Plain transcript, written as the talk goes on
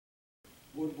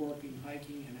woodworking,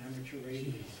 hiking, and amateur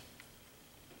radio.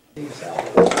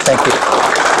 Thank you.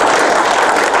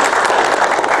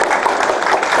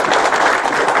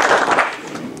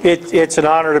 It's an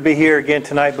honor to be here again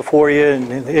tonight before you,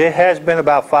 and it has been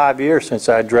about 5 years since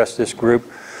I addressed this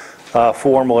group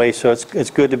formally, so it's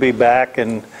good to be back,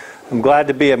 and I'm glad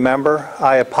to be a member.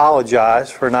 I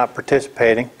apologize for not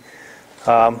participating.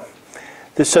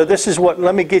 So this is what,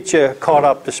 let me get you caught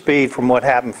up to speed from what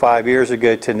happened 5 years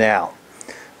ago to now.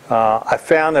 I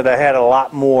found that I had a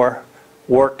lot more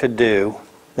work to do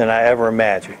than I ever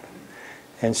imagined.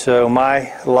 And so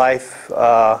my life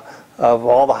of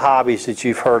all the hobbies that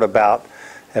you've heard about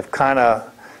have kind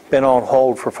of been on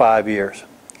hold for 5 years.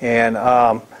 And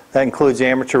that includes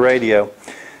amateur radio.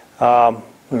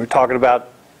 We were talking about,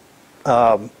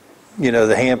 you know,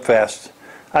 the Hamfest.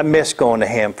 I miss going to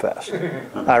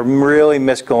Hamfest. I really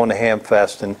miss going to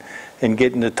Hamfest and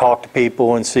getting to talk to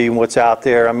people and see what's out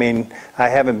there. I mean, I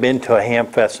haven't been to a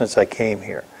Hamfest since I came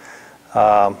here.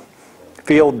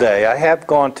 Field day. I have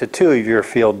gone to 2 of your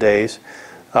field days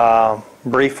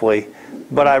briefly,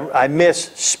 but I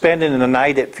miss spending the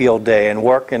night at field day and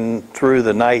working through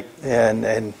the night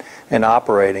and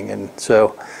operating. And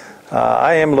so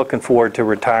I am looking forward to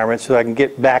retirement so I can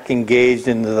get back engaged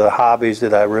into the hobbies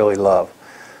that I really love.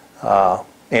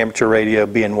 Amateur radio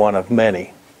being one of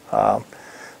many.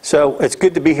 So it's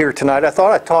good to be here tonight. I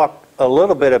thought I'd talk a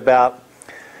little bit about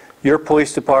your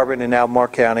police department in Albemarle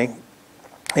County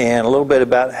and a little bit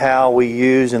about how we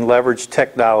use and leverage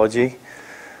technology,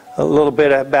 a little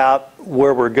bit about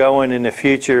where we're going in the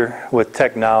future with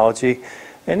technology,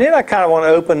 and then I kind of want to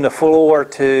open the floor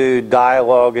to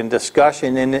dialogue and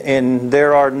discussion, and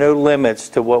there are no limits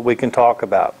to what we can talk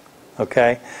about,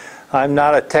 okay? I'm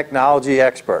not a technology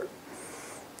expert.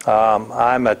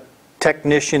 I'm a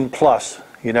technician plus.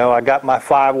 You know, I got my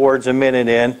 5 words a minute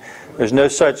in. There's no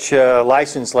such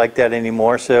license like that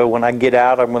anymore, so when I get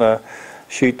out, I'm going to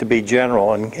shoot to be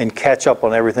general and catch up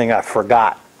on everything I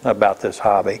forgot about this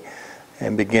hobby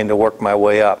and begin to work my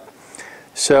way up.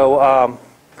 So,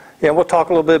 yeah, we'll talk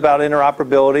a little bit about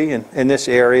interoperability in this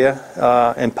area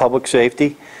and public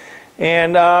safety.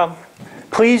 And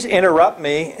please interrupt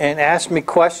me and ask me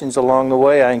questions along the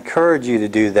way. I encourage you to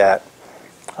do that.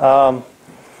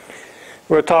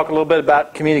 We're going to talk a little bit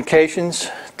about communications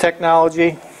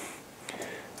technology.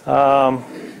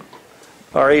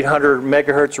 Our 800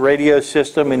 megahertz radio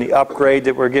system and the upgrade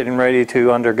that we're getting ready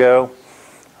to undergo.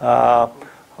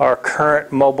 Our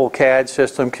current mobile CAD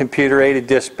system, computer-aided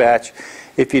dispatch.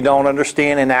 If you don't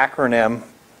understand an acronym,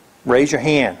 raise your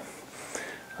hand.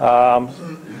 We're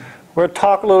going to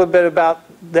talk a little bit about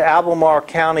the Albemarle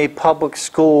County Public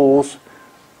Schools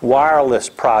wireless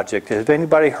project. Has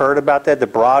anybody heard about that, the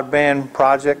broadband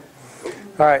project?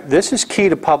 All right, this is key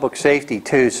to public safety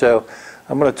too, so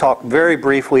I'm going to talk very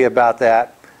briefly about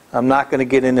that. I'm not going to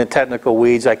get into technical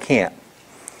weeds. I can't.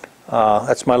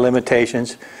 That's my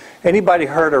limitations. Anybody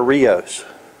heard of RIOS?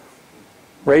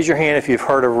 Raise your hand if you've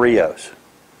heard of RIOS.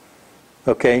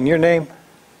 Okay, and your name?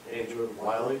 Andrew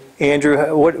Wiley.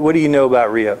 Andrew, what do you know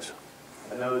about RIOS?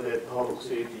 I know that public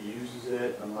safety uses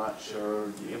it. I'm not sure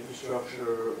the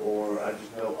infrastructure, or I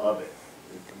just know of it.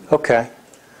 Okay.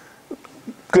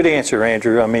 Good answer,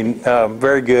 Andrew. I mean,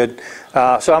 very good.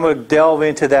 So I'm going to delve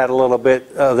into that a little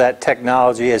bit, of that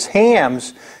technology. As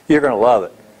hams, you're going to love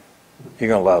it. You're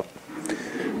going to love it.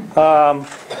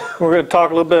 We're going to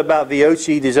talk a little bit about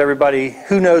VOCI. Does everybody,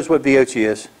 who knows what VOCI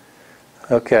is?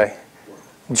 Okay.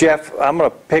 Jeff, I'm going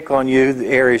to pick on you, the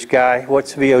Aries guy.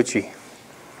 What's VOCI?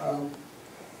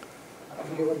 I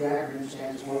forget what the acronym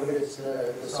stands for, but it's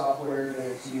the software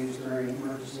that's used during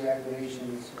emergency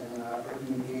activations and for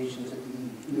communications at the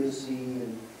EOC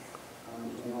and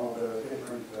all the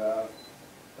different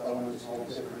elements, all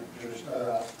the different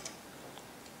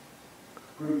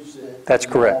groups that That's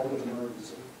correct. involved with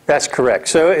emergency. That's correct.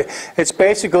 So it's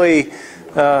basically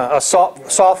a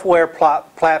software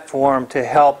platform to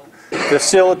help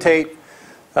facilitate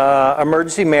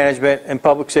emergency management and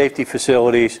public safety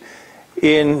facilities.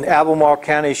 In Albemarle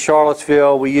County,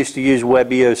 Charlottesville, we used to use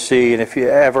Web EOC, and if you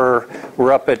ever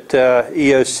were up at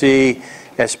EOC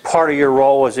as part of your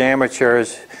role as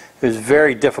amateurs, it was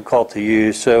very difficult to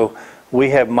use. So we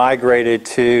have migrated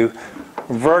to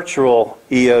virtual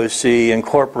EOC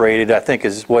Incorporated, I think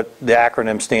is what the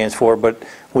acronym stands for, but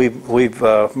we've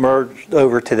merged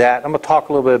over to that. I'm going to talk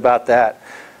a little bit about that,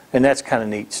 and that's kind of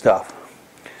neat stuff.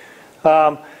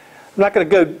 I'm not going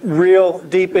to go real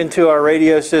deep into our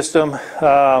radio system.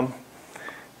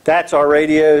 That's our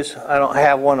radios. I don't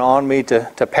have one on me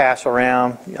to pass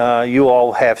around. You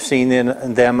all have seen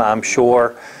them, I'm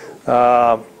sure.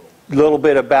 A little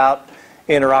bit about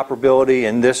interoperability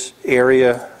in this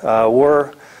area.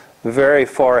 We're very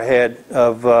far ahead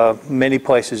of many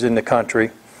places in the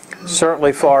country.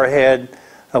 Certainly far ahead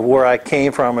of where I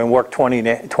came from and worked 28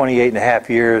 and a half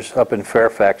years up in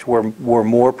Fairfax. We're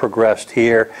more progressed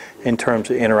here in terms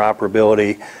of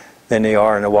interoperability than they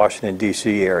are in the Washington,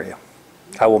 D.C. area.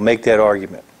 I will make that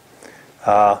argument.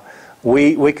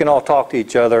 We can all talk to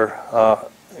each other,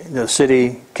 the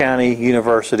city, county,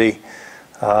 university,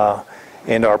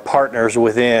 and our partners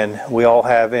within. We all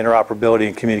have interoperability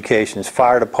and communications.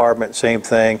 Fire department, same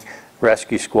thing.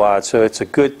 Rescue squad. So it's a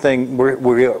good thing.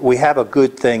 We have a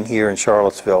good thing here in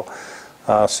Charlottesville.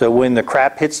 So when the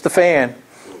crap hits the fan,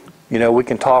 you know, we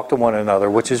can talk to one another,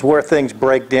 which is where things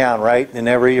break down, right, in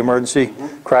every emergency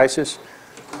crisis.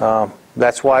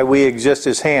 That's why we exist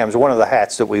as hams. One of the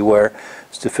hats that we wear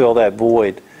is to fill that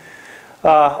void.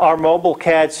 Our mobile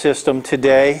CAD system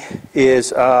today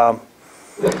is a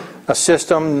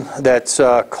system that's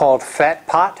called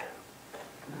FatPot.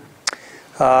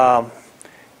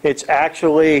 It's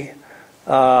actually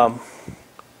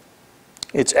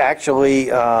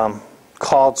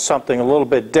called something a little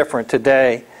bit different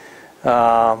today.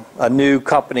 A new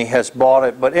company has bought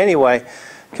it. But anyway,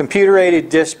 computer-aided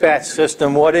dispatch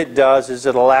system, what it does is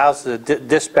it allows the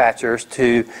dispatchers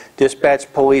to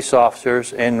dispatch police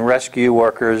officers and rescue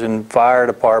workers and fire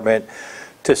department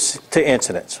to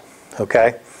incidents.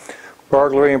 Okay?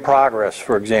 Burglary in progress,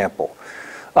 for example.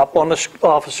 Up on the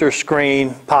officer's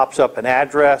screen pops up an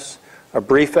address, a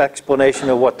brief explanation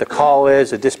of what the call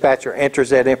is. The dispatcher enters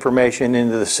that information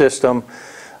into the system,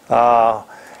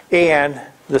 and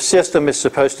the system is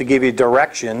supposed to give you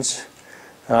directions,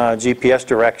 GPS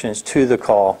directions to the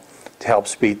call to help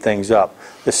speed things up.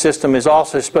 The system is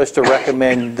also supposed to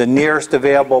recommend the nearest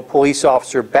available police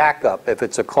officer backup if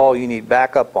it's a call you need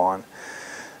backup on.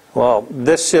 Well,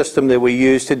 this system that we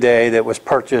use today that was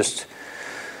purchased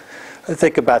I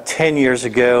think about 10 years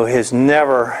ago has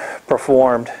never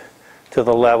performed to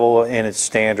the level in its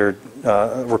standard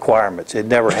requirements. It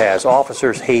never has.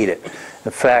 Officers hate it.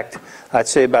 In fact, I'd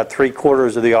say about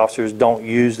 3/4 of the officers don't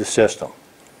use the system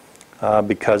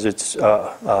because it's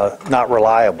not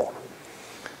reliable.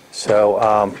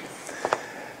 So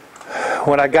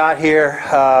when I got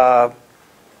here,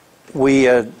 we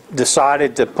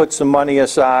decided to put some money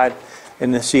aside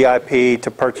in the CIP to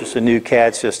purchase a new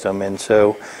CAD system, and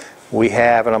so we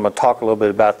have, and I'm going to talk a little bit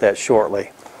about that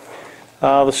shortly.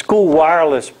 The school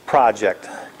wireless project.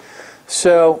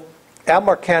 So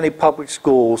Albemarle County Public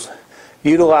Schools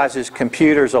utilizes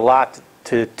computers a lot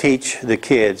to teach the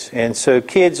kids, and so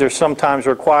kids are sometimes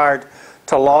required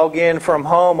to log in from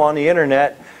home on the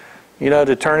internet, you know,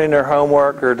 to turn in their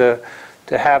homework or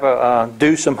to have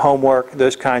do some homework,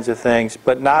 those kinds of things.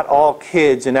 But not all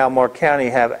kids in Albemarle County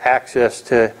have access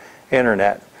to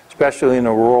internet, especially in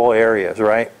the rural areas,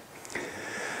 right?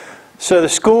 So the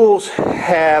schools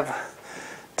have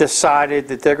decided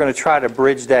that they're going to try to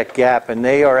bridge that gap, and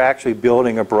they are actually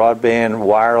building a broadband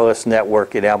wireless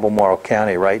network in Albemarle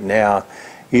County right now,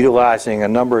 utilizing a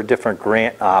number of different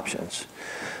grant options.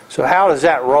 So how does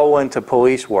that roll into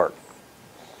police work?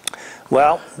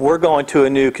 Well, we're going to a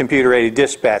new computer-aided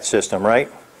dispatch system,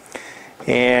 right?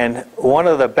 And one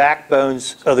of the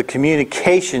backbones of the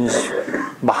communications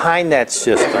behind that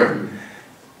system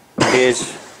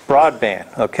is broadband,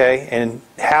 okay? And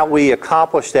how we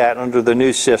accomplish that under the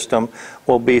new system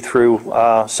will be through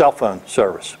cell phone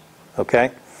service,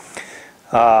 okay?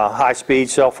 High-speed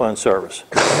cell phone service.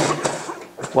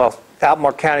 Well,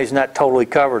 Albemarle County is not totally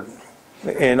covered.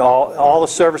 And all the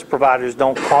service providers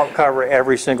don't cover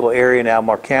every single area in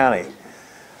Albemarle County.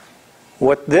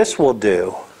 What this will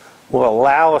do will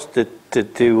allow us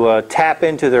to tap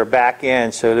into their back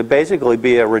end, so to basically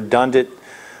be a redundant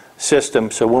system.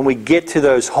 So when we get to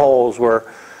those holes where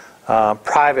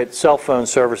private cell phone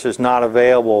service is not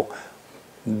available,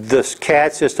 this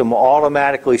CAD system will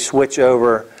automatically switch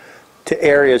over to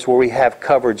areas where we have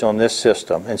coverage on this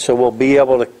system. And so we'll be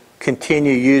able to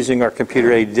continue using our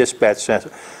computer-aided dispatch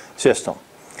system.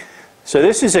 So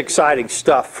this is exciting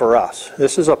stuff for us.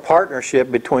 This is a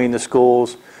partnership between the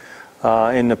schools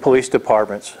and the police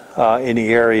departments in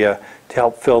the area to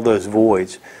help fill those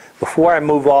voids. Before I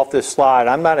move off this slide,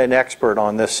 I'm not an expert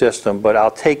on this system, but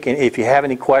I'll take, if you have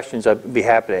any questions, I'd be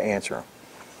happy to answer them.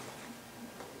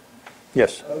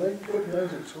 Yes? Are they putting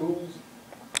those at schools?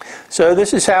 So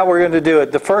this is how we're going to do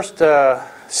it. The first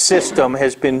system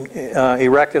has been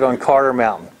erected on Carter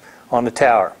Mountain on the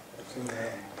tower.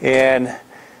 And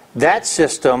that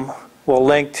system will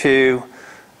link to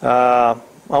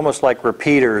almost like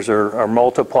repeaters or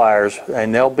multipliers,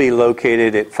 and they'll be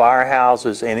located at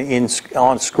firehouses and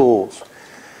on schools.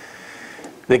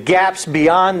 The gaps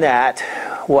beyond that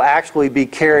will actually be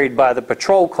carried by the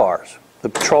patrol cars. The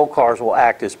patrol cars will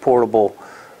act as portable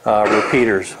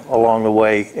repeaters along the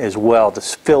way as well to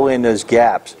fill in those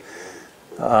gaps.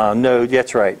 No,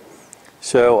 that's right.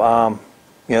 So,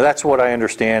 that's what I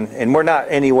understand, and we're not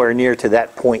anywhere near to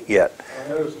that point yet. I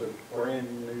noticed a brand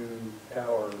new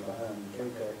tower behind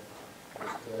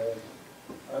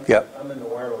KD4ZPF. Yep. I'm in the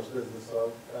wireless business,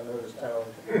 so I noticed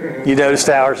towers. You notice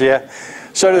towers, yeah?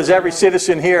 So does every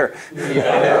citizen here. AT&T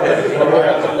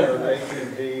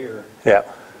or Yeah.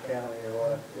 county or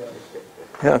what.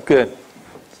 Yeah, good.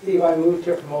 Steve, I moved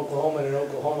here from Oklahoma, and in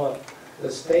Oklahoma, the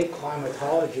state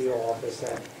climatology office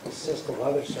that assists the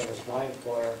weather service, my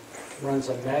employer, runs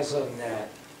a mesonet,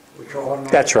 which are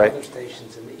automatic That's right. weather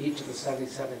stations in each of the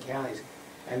 77 counties.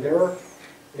 And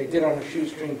they did on a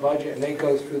shoestring budget, and they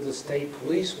go through the state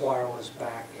police wireless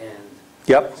back end.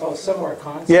 Yep. So a similar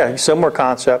concept. Yeah, similar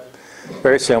concept.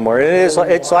 Very similar.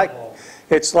 It's like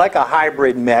a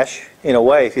hybrid mesh in a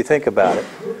way, if you think about it.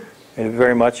 And it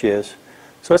very much is.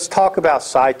 So let's talk about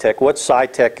SciTech, what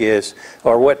SciTech is,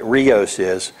 or what RIOS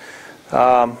is.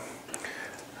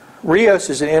 RIOS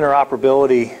is an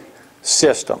interoperability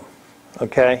system,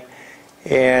 okay?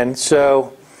 And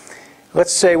so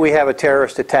let's say we have a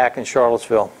terrorist attack in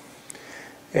Charlottesville,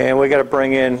 and we got to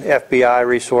bring in FBI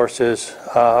resources,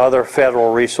 other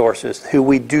federal resources who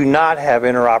we do not have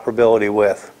interoperability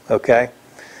with, okay?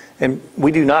 And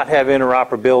we do not have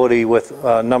interoperability with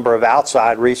a number of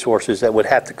outside resources that would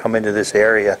have to come into this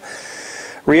area.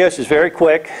 RIOS is very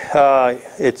quick.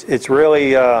 It's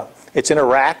really it's in a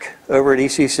rack over at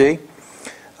ECC.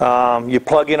 You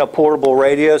plug in a portable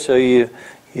radio, so the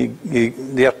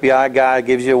FBI guy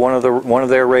gives you one of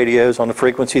their radios on the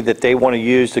frequency that they want to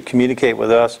use to communicate with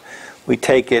us. We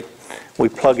take it, we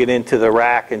plug it into the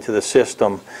rack, into the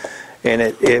system, and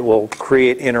it will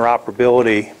create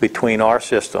interoperability between our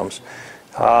systems.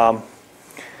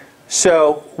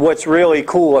 So what's really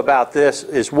cool about this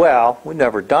as well, we've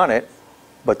never done it,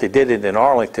 but they did it in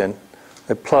Arlington.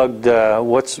 They plugged,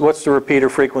 what's the repeater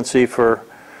frequency for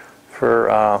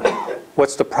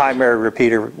what's the primary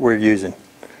repeater we're using?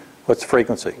 What's the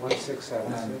frequency?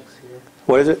 1676 here.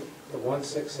 What is it? The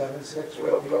 1676.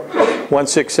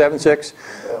 1676.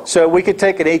 So we could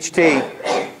take an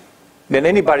HT that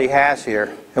anybody has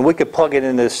here, and we could plug it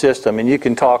into the system, and you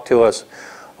can talk to us,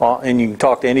 and you can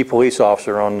talk to any police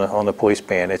officer on the police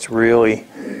band. It's really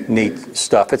neat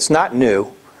stuff. It's not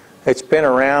new. It's been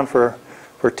around for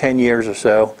 10 years or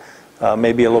so,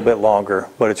 maybe a little bit longer,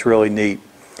 but it's really neat.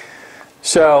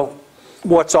 So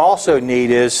what's also neat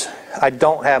is I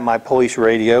don't have my police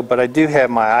radio, but I do have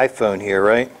my iPhone here,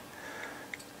 right?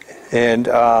 And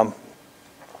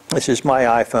this is my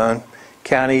iPhone.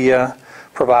 County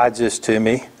provides this to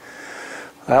me.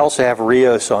 I also have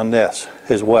RIOS on this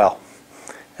as well.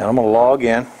 And I'm going to log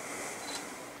in.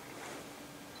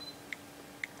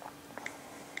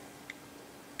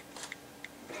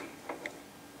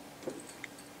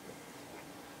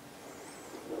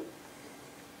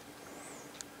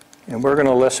 And we're going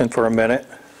to listen for a minute.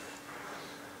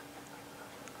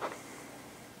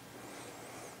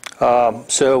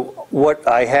 So what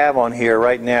I have on here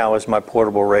right now is my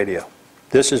portable radio.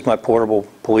 This is my portable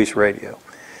police radio.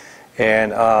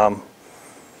 And I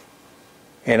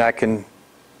can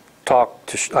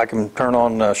I can turn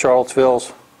on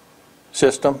Charlottesville's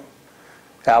system,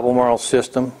 Albemarle's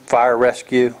system, fire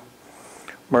rescue,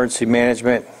 emergency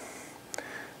management,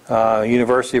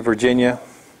 University of Virginia,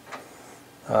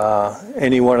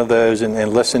 any one of those,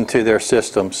 and listen to their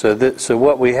system. So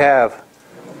what we have.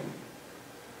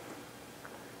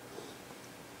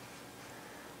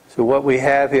 So what we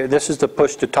have here, this is the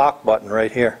push to talk button right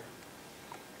here.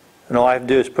 And all I have to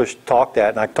do is push talk that,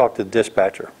 and I talk to the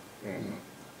dispatcher.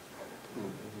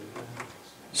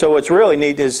 So what's really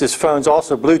neat is this phone's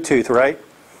also Bluetooth, right?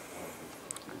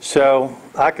 So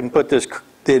I can put this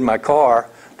in my car,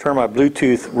 turn my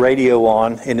Bluetooth radio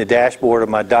on in the dashboard of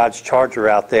my Dodge Charger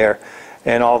out there,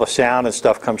 and all the sound and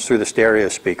stuff comes through the stereo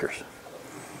speakers.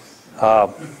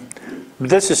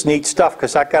 This is neat stuff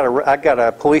because I got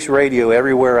a police radio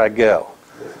everywhere I go,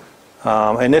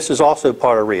 and this is also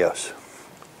part of RIOS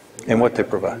and what they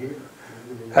provide.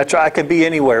 I can be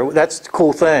anywhere. That's the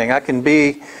cool thing. I can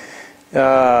be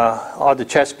on the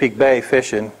Chesapeake Bay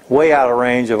fishing, way out of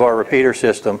range of our repeater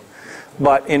system,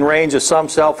 but in range of some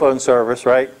cell phone service,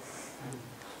 right?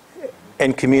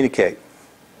 And communicate,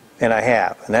 and I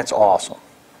have, and that's awesome.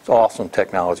 It's awesome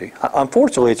technology.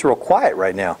 Unfortunately, it's real quiet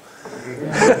right now.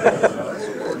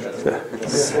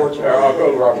 I'll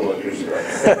go Robert.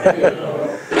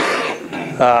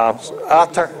 I'll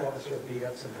turn.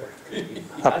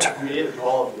 I can create a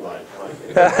call if you like.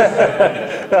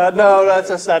 No,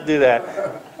 let's not do that.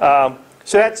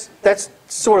 So that's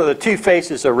sort of the two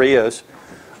faces of Rios.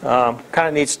 Kind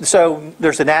of needs. So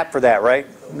there's an app for that, right?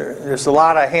 There's a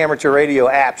lot of amateur radio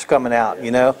apps coming out,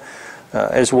 you know,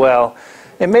 as well.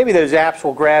 And maybe those apps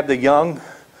will grab the young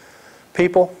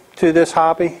people to this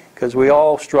hobby, because we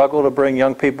all struggle to bring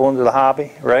young people into the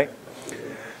hobby, right?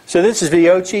 So this is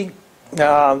VOCI.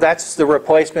 That's the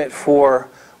replacement for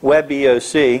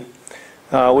WebEOC.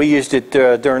 We used it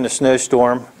during the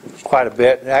snowstorm quite a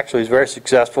bit. Actually, it was very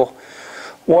successful.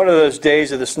 One of those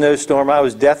days of the snowstorm, I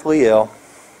was deathly ill,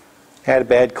 had a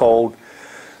bad cold,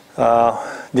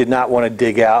 did not want to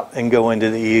dig out and go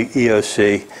into the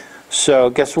EOC. So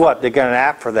guess what? They got an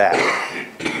app for that.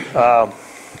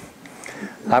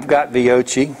 I've got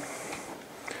VOCI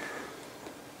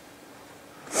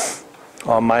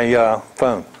on my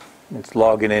phone. It's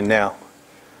logging in now.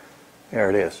 There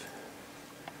it is.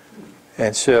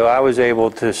 And so I was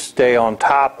able to stay on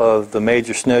top of the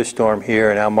major snowstorm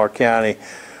here in Albemarle County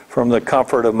from the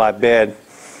comfort of my bed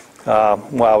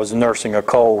while I was nursing a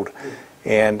cold,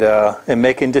 and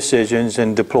making decisions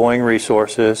and deploying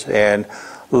resources and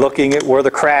looking at where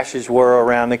the crashes were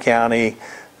around the county,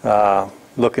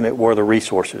 looking at where the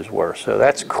resources were. So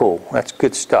that's cool. That's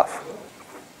good stuff.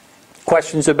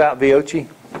 Questions about VOCI?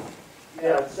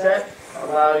 Yeah, does that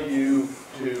allow you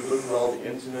to look at all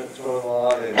the incidents going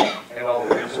on and all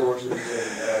the resources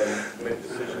and make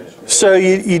decisions? So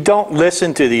you don't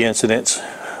listen to the incidents,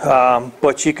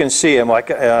 but you can see them. Like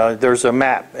there's a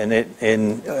map, and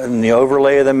in the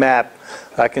overlay of the map,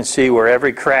 I can see where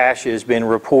every crash has been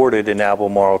reported in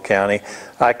Albemarle County.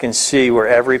 I can see where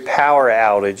every power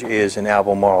outage is in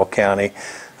Albemarle County.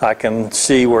 I can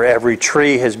see where every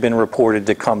tree has been reported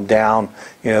to come down,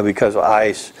 you know, because of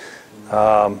ice,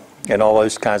 and all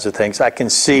those kinds of things. I can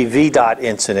see VDOT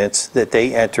incidents that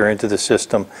they enter into the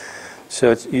system.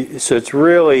 So it's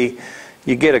really,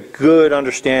 you get a good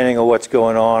understanding of what's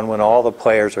going on when all the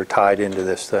players are tied into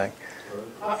this thing.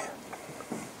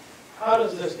 How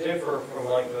does this differ from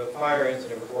like the fire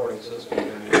incident reporting system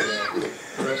and the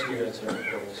rescue incident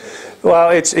reporting system?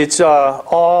 Well, it's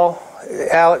all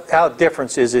how it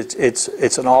difference is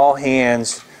it's an all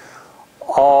hands,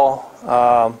 all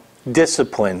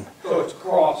discipline. So it's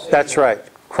cross. That's right,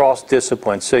 cross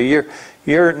discipline. So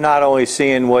you're not only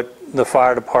seeing what the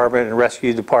fire department and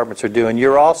rescue departments are doing,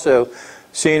 you're also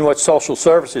seeing what social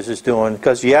services is doing.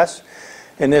 Because yes,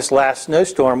 in this last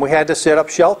snowstorm, we had to set up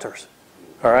shelters,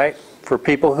 all right, for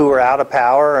people who are out of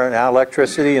power and out of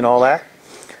electricity and all that.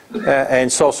 And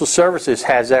social services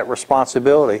has that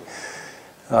responsibility.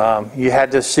 You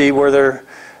had to see where they're,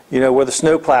 you know, where the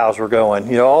snow plows were going,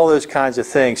 you know, all those kinds of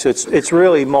things. So it's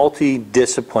really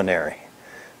multidisciplinary.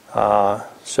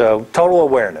 So total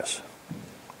awareness.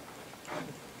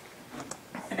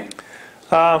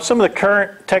 Some of the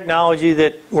current technology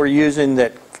that we're using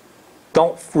that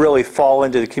don't really fall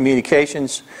into the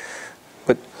communications,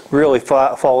 but really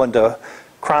fall into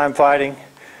crime fighting.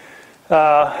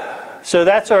 So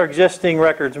that's our existing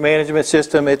records management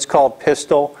system. It's called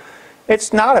Pistol.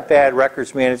 It's not a bad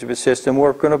records management system.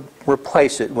 We're going to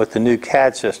replace it with the new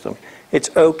CAD system. It's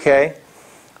okay.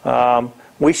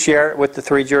 We share it with the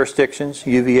 3 jurisdictions,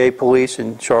 UVA Police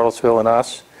in Charlottesville and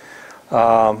us.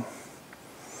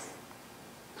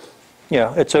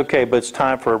 Yeah, it's okay, but it's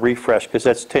time for a refresh because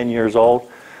that's 10 years old.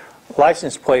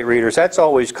 License plate readers, that's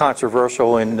always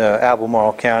controversial in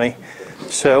Albemarle County.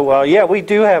 So yeah, we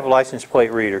do have license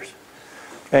plate readers.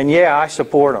 And yeah, I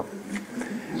support them.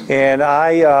 And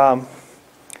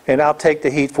I'll take the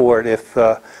heat for it if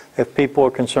people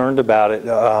are concerned about it.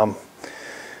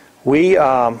 We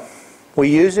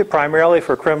use it primarily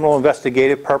for criminal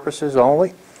investigative purposes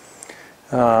only.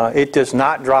 It does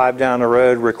not drive down the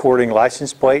road recording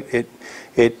license plate.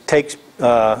 It takes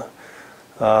looks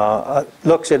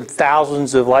at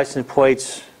thousands of license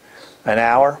plates an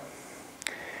hour,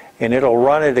 and it'll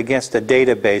run it against a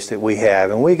database that we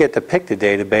have, and we get to pick the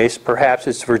database. Perhaps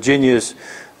it's Virginia's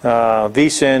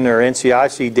VCIN or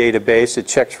NCIC database that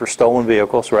checks for stolen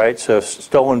vehicles, right? So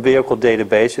stolen vehicle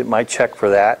database, it might check for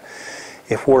that.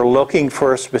 If we're looking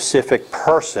for a specific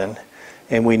person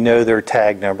and we know their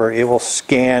tag number, it will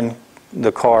scan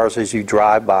the cars as you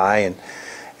drive by,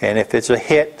 and if it's a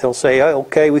hit, they'll say, oh,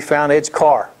 okay, we found Ed's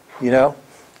car, you know,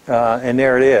 and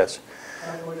there it is.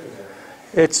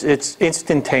 It's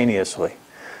instantaneously.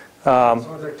 So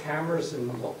are there cameras in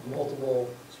multiple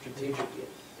strategic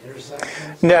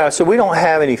intersections? No, so we don't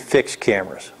have any fixed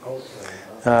cameras.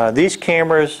 Okay. These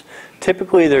cameras,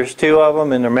 typically there's 2 of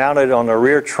them, and they're mounted on the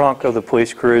rear trunk of the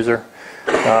police cruiser.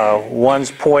 One's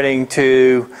pointing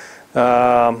to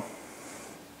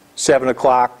 7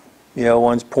 o'clock,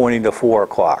 one's pointing to 4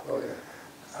 o'clock.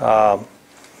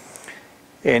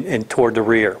 And toward the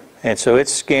rear. And so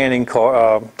it's scanning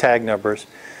tag numbers.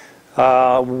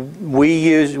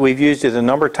 We've used it a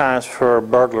number of times for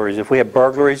burglaries. If we have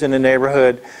burglaries in the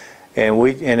neighborhood and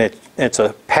it's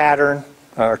a pattern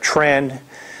or trend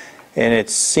and it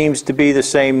seems to be the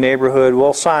same neighborhood, we'll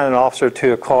assign an officer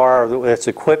to a car that's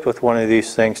equipped with one of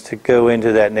these things to go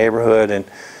into that neighborhood and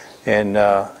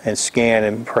scan,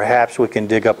 and perhaps we can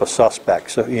dig up a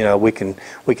suspect. So we can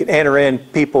enter in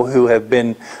people who have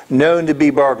been known to be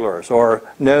burglars or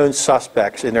known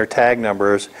suspects in their tag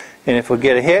numbers, and if we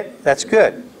get a hit, that's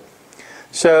good.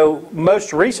 So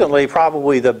most recently,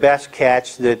 probably the best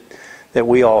catch that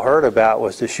we all heard about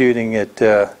was the shooting at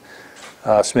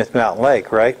Smith Mountain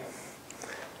Lake, right?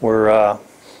 Where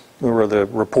the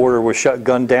reporter was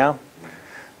gunned down.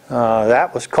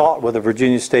 That was caught with a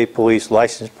Virginia State Police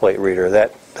license plate reader.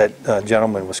 That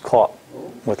gentleman was caught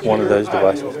with one of those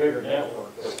devices. A bigger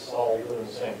network that's all doing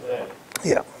the same thing.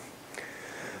 Yeah.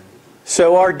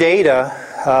 So our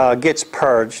data gets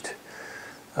purged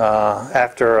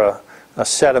after a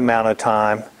set amount of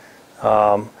time.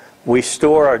 We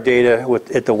store our data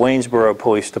at the Waynesboro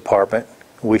Police Department.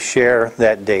 We share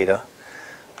that data.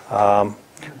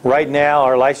 Right now,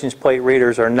 our license plate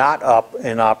readers are not up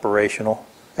and operational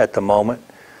at the moment.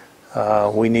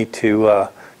 We need to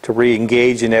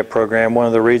re-engage in that program. One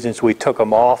of the reasons we took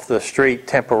them off the street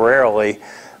temporarily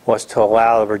was to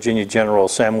allow the Virginia General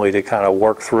Assembly to kind of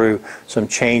work through some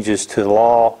changes to the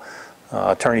law.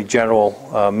 Attorney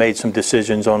General made some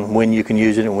decisions on when you can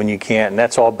use it and when you can't, and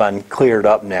that's all been cleared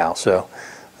up now. So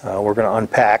we're going to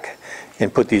unpack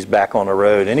and put these back on the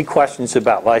road. Any questions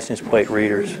about license plate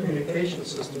readers? Which communication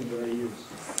system do they use?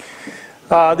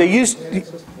 They use.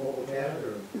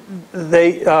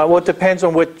 Well, it depends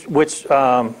on which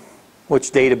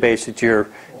database that you're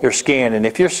scanning.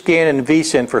 If you're scanning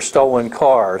VSIN for stolen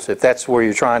cars, if that's where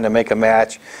you're trying to make a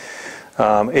match,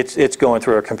 it's going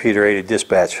through a computer-aided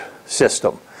dispatch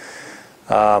system.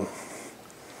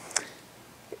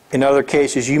 In other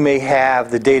cases, you may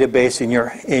have the database in your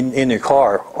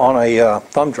car on a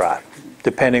thumb drive,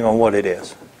 depending on what it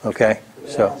is. Okay,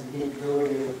 so. Has the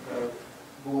capability of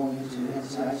going into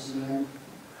NCICN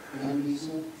and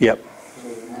VSIN? Yep. So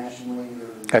nationally or?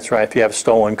 That's right. If you have a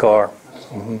stolen car.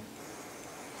 Mm-hmm.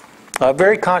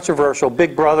 Very controversial,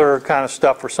 Big Brother kind of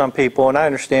stuff for some people, and I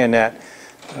understand that.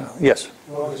 Yes.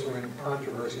 Well, as we're in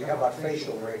controversy, how about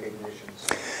facial recognitions?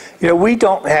 We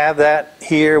don't have that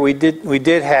here. We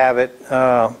did have it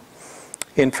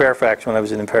in Fairfax when I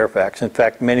was in Fairfax. In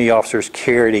fact, many officers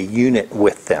carried a unit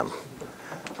with them.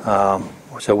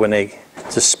 So when they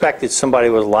suspected somebody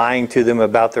was lying to them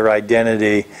about their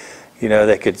identity,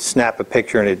 they could snap a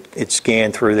picture and it'd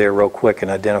scan through there real quick and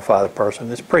identify the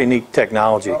person. It's pretty neat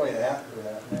technology. Probably after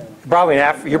that. Man. Probably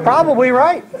after. You're probably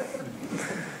right.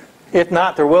 If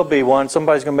not, there will be one.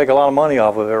 Somebody's going to make a lot of money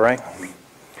off of it, right?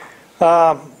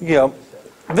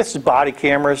 This is body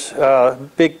cameras.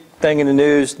 Big thing in the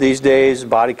news these days,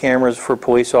 body cameras for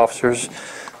police officers.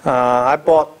 I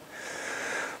bought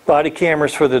body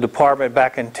cameras for the department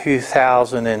back in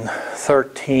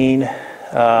 2013.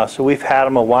 So we've had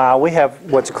them a while. We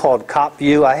have what's called Cop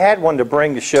View. I had one to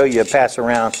bring to show you, pass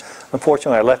around.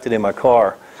 Unfortunately, I left it in my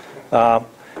car.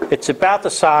 It's about the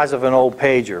size of an old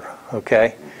pager,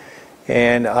 okay?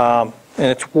 And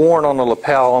it's worn on the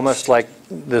lapel, almost like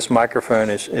this microphone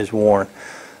is worn.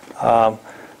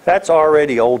 That's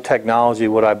already old technology,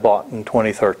 what I bought in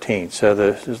 2013. So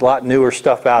there's a lot newer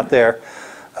stuff out there.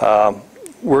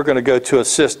 We're going to go to a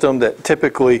system that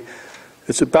typically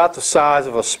it's about the size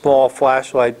of a small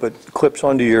flashlight, but clips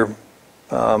onto your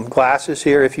glasses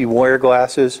here if you wear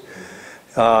glasses.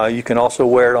 You can also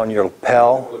wear it on your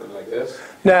lapel. Looking like this?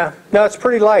 No, it's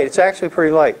pretty light. It's actually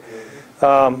pretty light.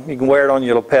 You can wear it on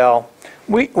your lapel.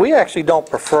 We actually don't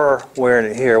prefer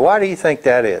wearing it here. Why do you think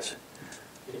that is?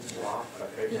 It's blocked by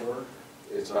paperwork.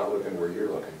 It's not looking where you're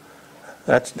looking.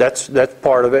 That's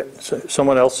part of it. So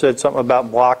someone else said something about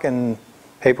blocking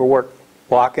paperwork,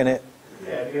 blocking it.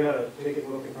 Yeah, if you had a ticket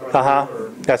book in front of you, or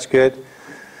That's good.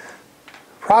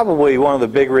 Probably one of the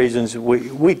big reasons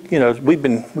we've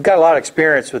got a lot of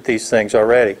experience with these things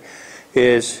already.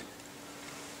 Is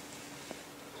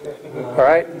all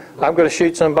right. I'm going to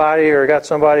shoot somebody or got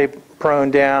somebody prone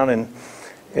down,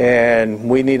 and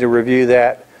we need to review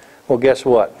that. Well, guess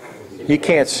what? You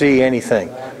can't see anything,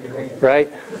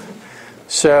 right?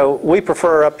 So we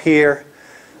prefer up here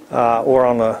or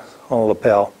on the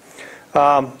lapel.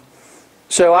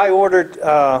 So I ordered,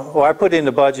 I put in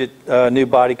the budget new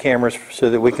body cameras so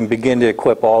that we can begin to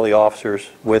equip all the officers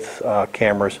with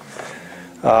cameras.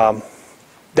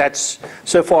 that's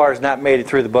so far has not made it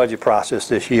through the budget process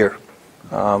this year.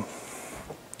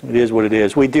 It is what it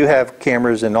is. We do have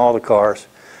cameras in all the cars,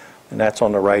 and that's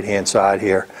on the right-hand side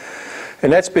here.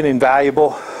 And that's been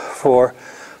invaluable for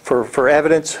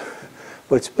evidence,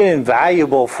 but it's been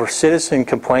invaluable for citizen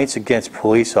complaints against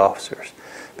police officers.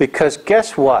 Because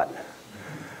guess what?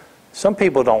 Some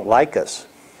people don't like us,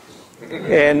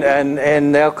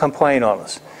 and they'll complain on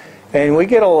us. And we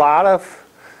get a lot of,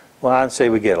 well, I'd say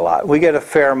we get a lot. We get a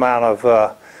fair amount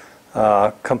of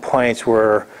complaints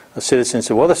where a citizen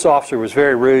said, well, this officer was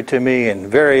very rude to me and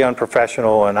very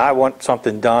unprofessional, and I want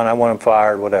something done, I want him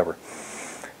fired, whatever.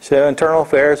 So Internal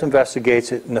Affairs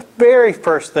investigates it, and the very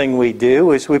first thing we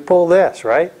do is we pull this,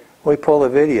 right? We pull the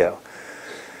video.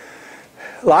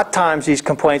 A lot of times these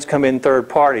complaints come in third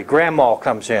party. Grandma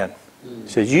comes in,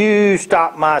 says, you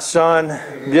stopped my son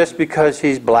just because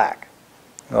he's black,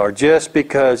 or just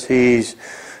because he's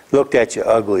looked at you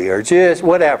ugly, or just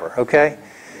whatever, okay?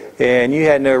 And you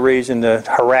had no reason to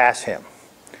harass him.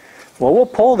 Well, we'll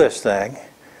pull this thing,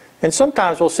 and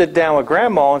sometimes we'll sit down with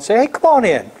Grandma and say, hey, come on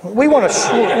in. We want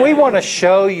to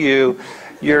show you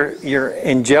your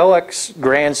angelic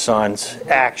grandson's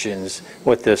actions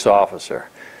with this officer.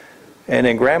 And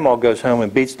then Grandma goes home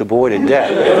and beats the boy to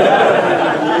death.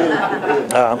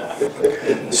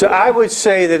 So I would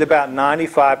say that about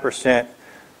 95%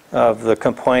 of the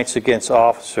complaints against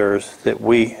officers that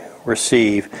we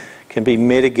receive can be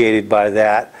mitigated by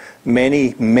that.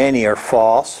 Many are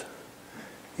false.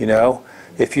 You know,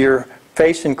 if you're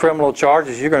facing criminal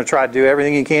charges, you're going to try to do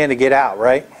everything you can to get out,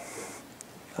 right?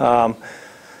 Some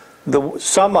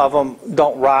of them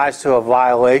don't rise to a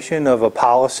violation of a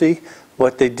policy,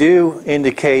 but they do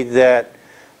indicate that,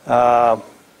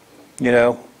 you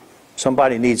know,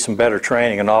 somebody needs some better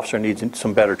training. An officer needs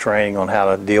some better training on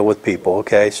how to deal with people.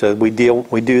 Okay, so we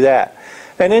do that,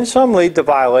 and then some lead to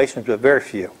violations, but very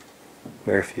few.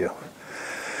 Very few.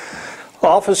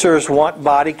 Officers want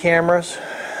body cameras.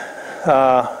 You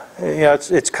know,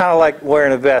 it's kind of like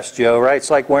wearing a vest, Joe, right? It's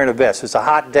like wearing a vest. It's a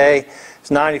hot day. It's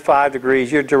 95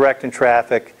 degrees. You're directing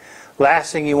traffic.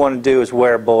 Last thing you want to do is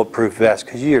wear a bulletproof vest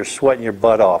because you're sweating your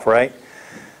butt off, right?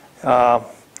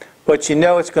 But you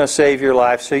know it's going to save your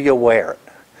life, so you'll wear it.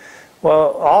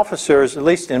 Well, officers, at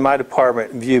least in my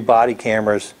department, view body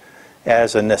cameras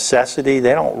as a necessity.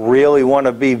 They don't really want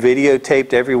to be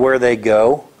videotaped everywhere they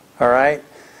go, all right?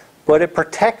 But it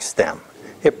protects them.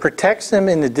 It protects them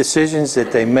in the decisions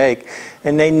that they make,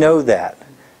 and they know that.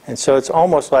 And so it's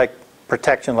almost like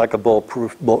protection like a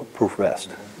bulletproof vest.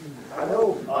 I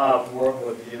know from working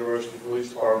with the University Police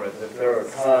Department that there are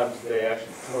times they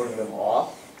actually turn them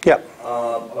off. Yep.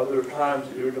 Are there times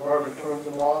that your department turns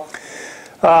them off?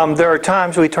 There are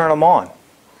times we turn them on.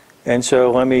 And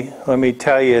so let me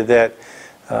tell you that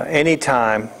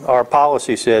anytime, our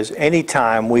policy says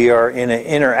anytime we are in an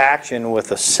interaction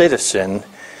with a citizen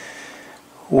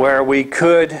where we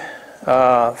could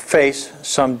face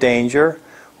some danger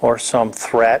or some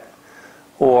threat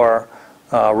or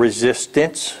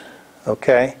resistance,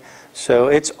 okay? So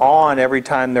it's on every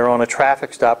time they're on a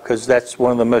traffic stop because that's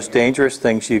one of the most dangerous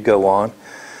things you go on.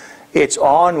 It's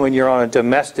on when you're on a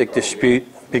domestic dispute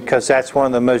because that's one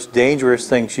of the most dangerous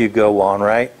things you go on,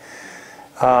 right?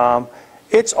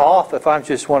 It's off if I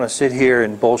just want to sit here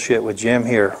and bullshit with Jim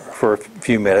here for a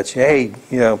few minutes. Hey,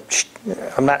 you know,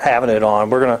 I'm not having it on.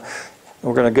 We're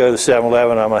gonna go to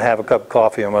 7-Eleven. I'm gonna have a cup of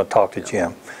coffee. I'm gonna talk to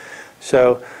Jim.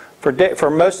 So for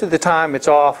most of the time it's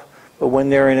off. But when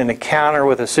they're in an encounter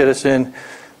with a citizen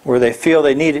where they feel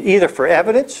they need it either for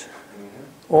evidence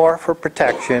or for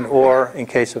protection or in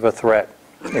case of a threat,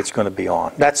 it's going to be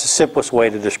on. That's the simplest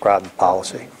way to describe the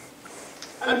policy.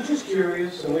 I'm just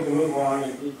curious, and we can move on.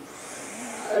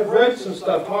 I've read some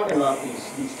stuff talking about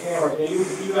these cameras. And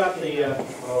you got the,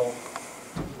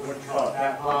 what do you call it,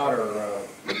 pat-pod or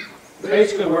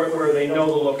basically where they know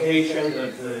the location,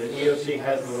 that the EOC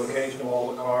has the location of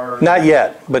all the cars. Not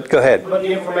yet, but go ahead. But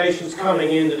the information's coming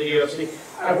into the EOC.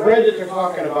 I've read that they're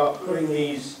talking about putting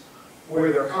these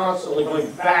where they're constantly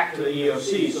going back to the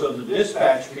EOC so the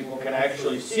dispatch people can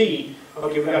actually see,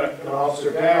 okay, we've got an officer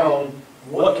down,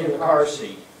 what can the car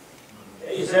see?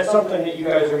 Is that something that you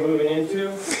guys are moving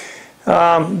into?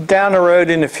 Down the road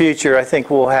in the future, I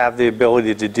think we'll have the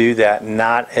ability to do that,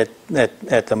 not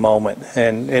at the moment.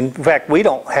 And in fact, we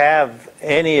don't have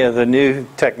any of the new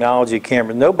technology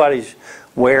cameras. Nobody's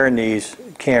wearing these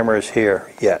cameras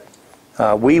here yet.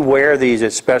 We wear these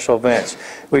at special events.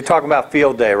 We're talking about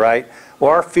field day, right?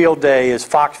 Well, our field day is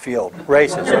Foxfield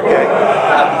races, okay?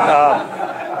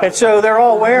 And so they're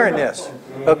all wearing this,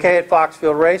 okay, at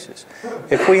Foxfield races.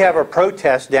 If we have a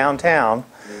protest downtown,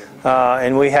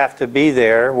 and we have to be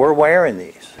there, we're wearing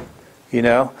these. you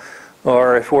know.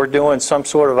 Or if we're doing some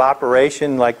sort of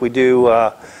operation like we do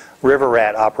river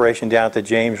rat operation down at the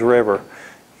James River,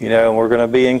 you know, and we're going to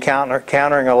be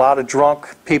encountering a lot of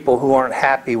drunk people who aren't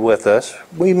happy with us.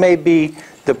 We may be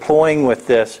deploying with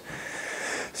this.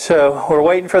 So we're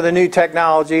waiting for the new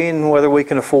technology and whether we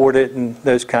can afford it and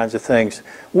those kinds of things.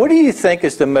 What do you think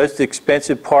is the most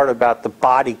expensive part about the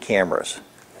body cameras?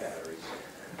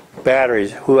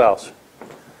 Batteries. Who else?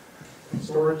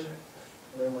 Storage?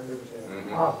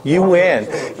 You win.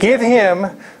 Give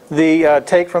him the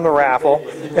take from the raffle.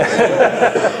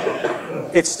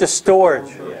 It's the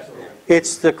storage.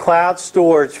 It's the cloud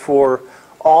storage for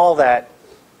all that.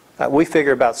 We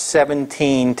figure about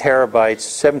 17 terabytes,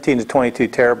 17 to 22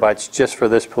 terabytes just for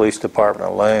this police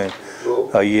department alone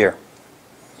a year.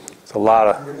 It's a lot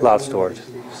of storage.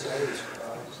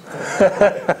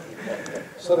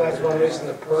 So that's one reason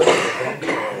to purge the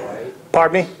right?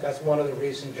 Pardon me? That's one of the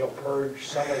reasons you'll purge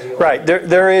some of the... Right.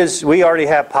 There is, we already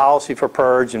have policy for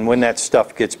purge and when that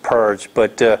stuff gets purged.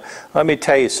 But let me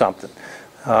tell you something.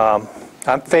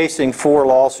 I'm facing 4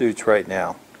 lawsuits right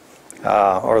now,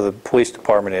 or the police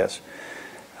department is.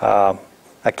 I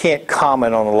can't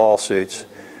comment on the lawsuits.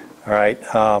 All right.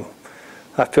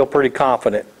 I feel pretty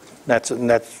confident.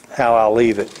 That's how I'll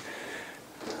leave it.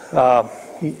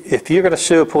 If you're going to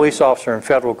sue a police officer in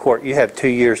federal court, you have 2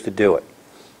 years to do it.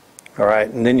 All right,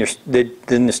 and then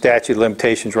then the statute of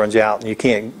limitations runs out, and you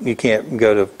can't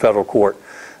go to federal court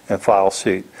and file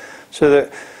suit. So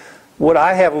what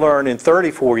I have learned in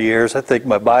 34 years, I think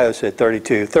my bio said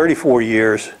 32, 34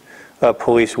 years of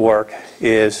police work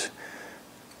is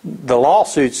the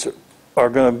lawsuits are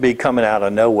going to be coming out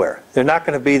of nowhere. They're not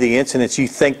going to be the incidents you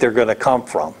think they're going to come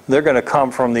from. They're going to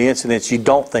come from the incidents you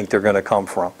don't think they're going to come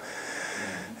from.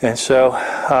 And so,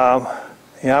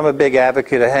 you know, I'm a big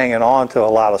advocate of hanging on to a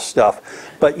lot of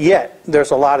stuff, but yet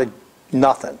there's a lot of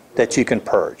nothing that you can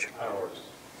purge. Hours.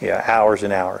 Yeah, hours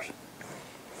and hours.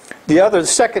 The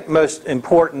second most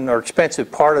important or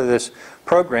expensive part of this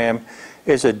program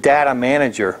is a data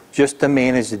manager, just to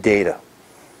manage the data.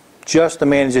 Just to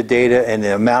manage the data and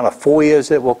the amount of FOIAs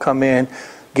that will come in,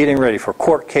 getting ready for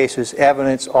court cases,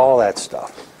 evidence, all that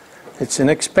stuff. It's an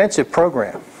expensive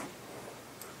program.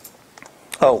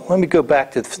 Oh, let me go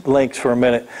back to links for a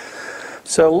minute.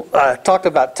 So I talked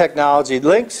about technology.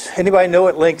 Links, anybody know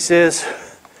what links is?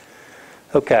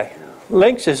 Okay.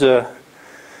 Links is a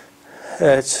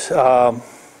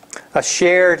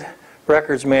shared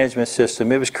records management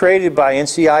system. It was created by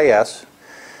NCIS,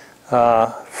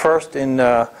 first in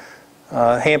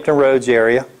Hampton Roads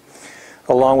area,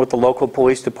 along with the local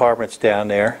police departments down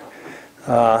there.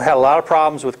 Had a lot of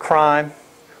problems with crime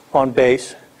on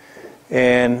base.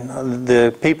 And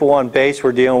the people on base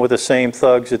were dealing with the same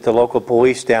thugs that the local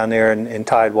police down there in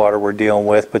Tidewater were dealing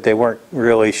with, but they weren't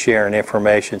really sharing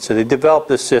information. So they developed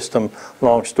this system,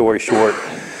 long story short.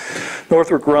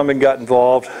 Northrop Grumman got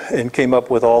involved and came up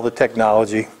with all the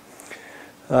technology.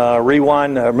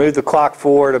 Move the clock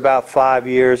forward about 5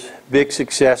 years, big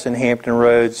success in Hampton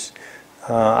Roads.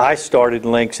 I started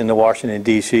links in the Washington,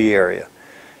 D.C. area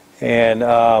and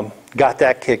got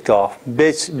that kicked off.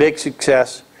 Big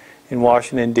success in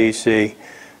Washington, D.C.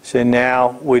 So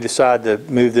now we decided to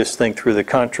move this thing through the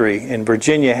country. And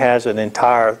Virginia has the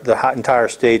entire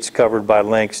state's covered by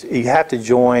links. You have to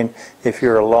join if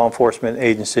you're a law enforcement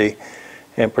agency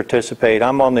and participate.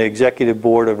 I'm on the executive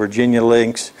board of Virginia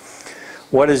Links.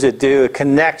 What does it do? It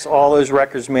connects all those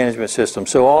records management systems.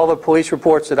 So all the police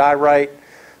reports that I write,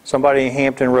 somebody in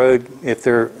Hampton Road, if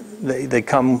they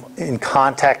come in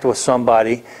contact with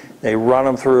somebody, they run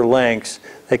them through links,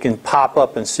 they can pop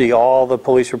up and see all the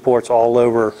police reports all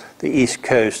over the East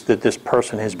Coast that this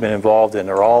person has been involved in,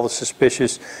 or all the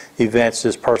suspicious events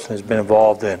this person has been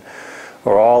involved in,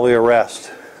 or all the arrests,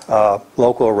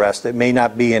 local arrests that may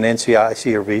not be in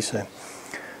NCIC or VSIN.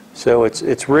 So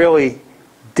it's really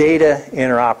data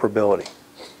interoperability.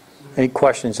 Any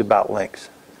questions about links?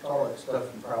 All that stuff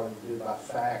you probably do by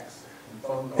fax and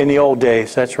phone calls. In the old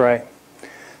days, that's right.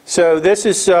 So this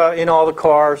is in all the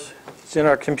cars. It's in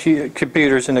our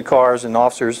computers in the cars, and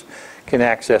officers can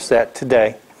access that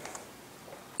today.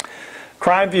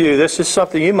 Crime View, this is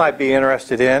something you might be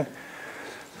interested in.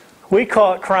 We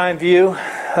call it Crime View.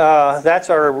 That's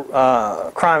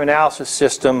our crime analysis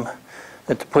system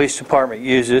that the police department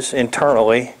uses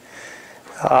internally.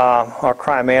 Our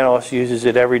crime analyst uses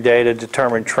it every day to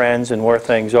determine trends and where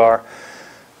things are.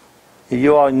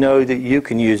 You all know that you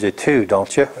can use it too,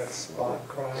 don't you? That's spot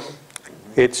crime.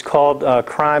 It's called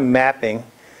crime mapping.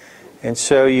 And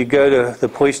so you go to the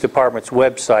police department's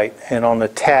website, and on the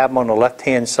tab on the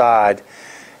left-hand side,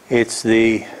 it's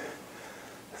the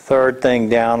third thing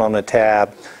down on the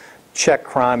tab. check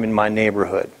crime in my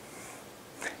neighborhood.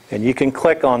 And you can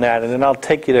click on that, and then I'll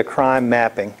take you to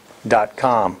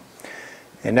crimemapping.com.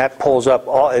 And that pulls up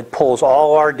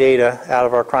all our data out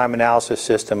of our crime analysis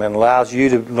system and allows you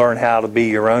to learn how to be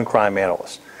your own crime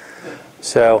analyst.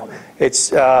 So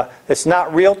it's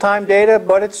not real-time data,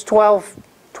 but it's 12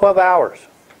 hours.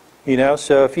 You know,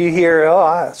 so if you hear, oh,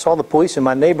 I saw the police in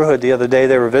my neighborhood the other day,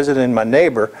 they were visiting my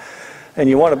neighbor, and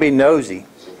you want to be nosy,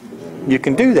 you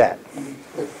can do that.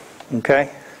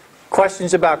 Okay?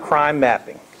 Questions about crime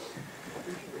mapping?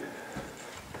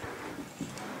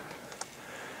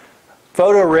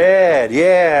 Photo red,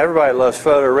 yeah, everybody loves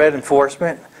photo red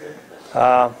enforcement.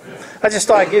 I just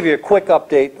thought I'd give you a quick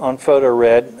update on photo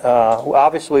red.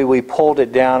 Obviously, we pulled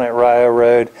it down at Rio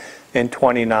Road in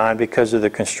 '29 because of the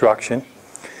construction.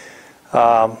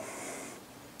 I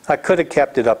could have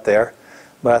kept it up there,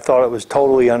 but I thought it was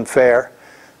totally unfair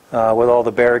with all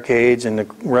the barricades and the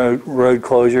road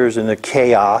closures and the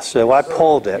chaos, so I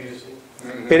pulled it.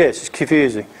 It is, it's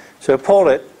confusing. So I pulled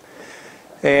it,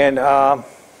 and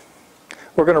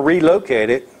we're going to relocate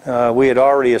it. We had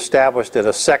already established that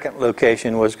a second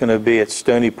location was going to be at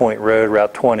Stony Point Road,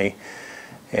 Route 20,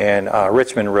 and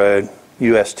Richmond Road,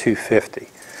 US 250.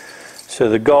 So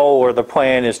the goal or the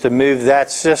plan is to move that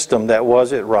system that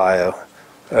was at Rio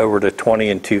over to 20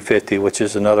 and 250, which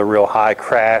is another real high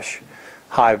crash,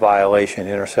 high violation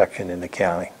intersection in the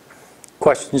county.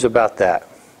 Questions about that?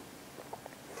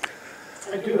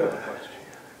 I do have a question.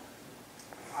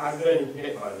 I've been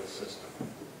hit by this system.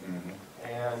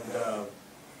 And the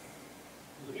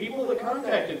people that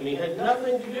contacted me had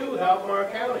nothing to do with Albemarle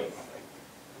County.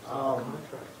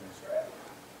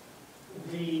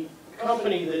 The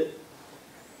company that,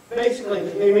 basically,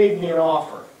 they made me an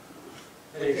offer.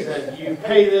 They said, you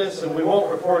pay this and we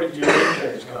won't report it to your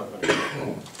insurance company.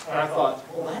 And I thought,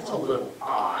 well, that's a little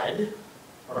odd.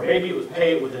 Or maybe it was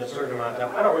pay it within a certain amount of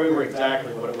time. I don't remember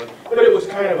exactly what it was. But it was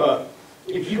kind of a,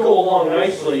 if you go along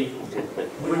nicely,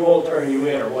 we won't turn you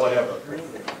in or whatever.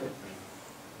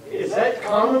 Is that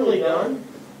commonly done?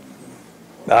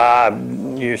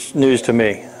 News to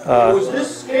me. Was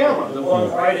this scammer, the one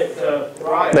right at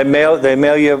Riot? They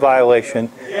mail you a violation.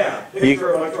 Yeah,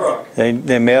 picture of my truck.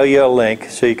 They mail you a link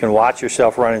so you can watch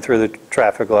yourself running through the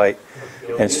traffic light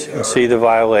and see the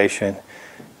violation.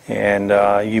 And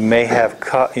you may have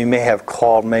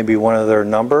called maybe one of their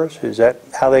numbers. Is that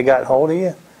how they got hold of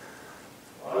you?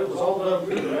 Well, it was all done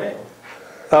through the mail.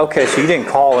 Okay, so you didn't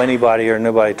call anybody or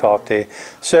nobody talked to you.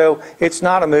 So it's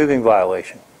not a moving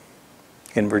violation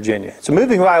in Virginia. It's a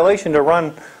moving violation to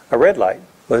run a red light,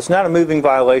 but it's not a moving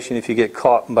violation if you get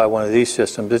caught by one of these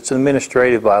systems. It's an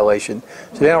administrative violation,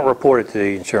 so they don't report it to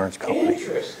the insurance company.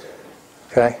 Interesting.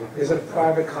 Okay? Is it a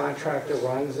private contractor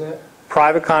runs it?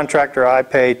 Private contractor I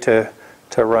pay to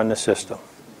run the system.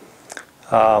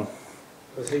 Does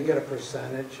he get a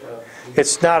percentage of?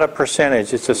 It's not a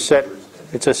percentage. It's a set fee.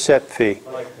 It's a set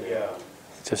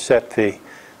fee.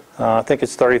 I think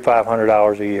it's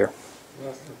 $3,500 a year.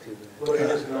 But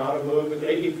it is not a moving,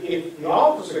 if the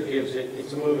officer gives it,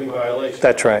 it's a moving violation.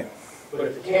 That's right. But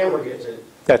if the camera gets it.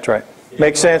 That's right.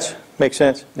 Makes sense? Makes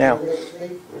sense? Now. Do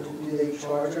they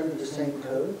charge under the same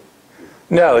code?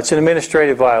 No, it's an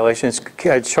administrative violation.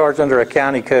 It's charged under a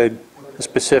county code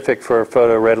specific for a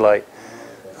photo red light.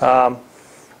 I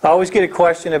always get a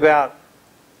question about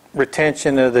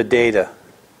retention of the data.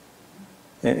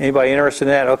 Anybody interested in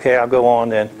that? Okay, I'll go on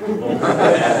then.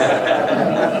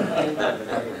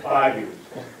 5 years.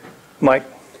 Mike,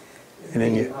 and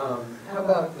then you. How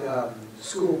about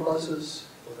school buses?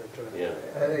 Yeah.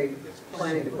 Are they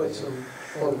planning to put some?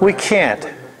 We can't.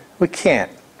 We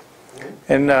can't.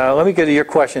 And let me get to your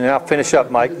question, and I'll finish up,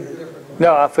 Mike.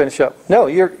 No, I'll finish up. No,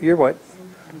 you're what?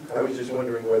 I was just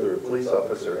wondering whether a police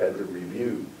officer had to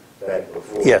review that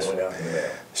before Yes. it went out in the mail.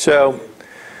 So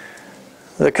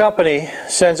the company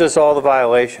sends us all the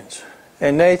violations,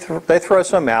 and they throw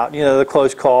some out. You know, the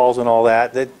close calls and all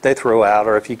that they throw out,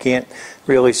 or if you can't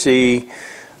really see,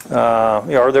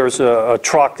 or there's a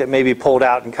truck that maybe pulled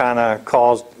out and kind of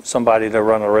caused somebody to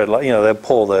run a red light. You know, they'll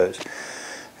pull those.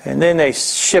 And then they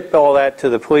ship all that to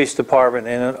the police department,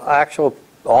 and an actual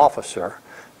officer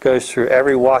goes through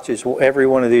watches every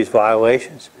one of these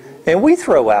violations. And we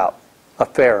throw out a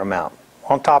fair amount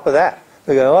on top of that.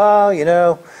 We go, oh, you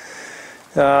know,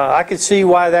 I could see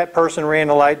why that person ran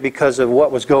the light because of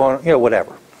what was going on, you know,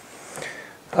 whatever.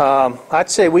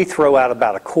 I'd say we throw out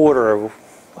about a quarter of,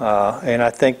 and I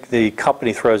think the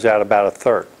company throws out about a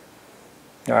third.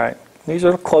 All right? These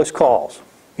are close calls.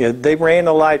 You know, they ran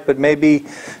the light, but maybe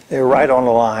they're right on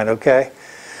the line, okay?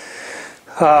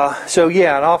 So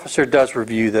yeah, an officer does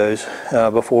review those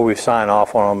before we sign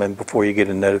off on them and before you get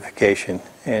a notification.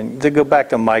 And to go back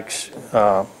to Mike's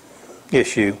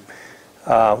issue,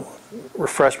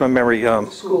 refresh my memory,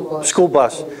 school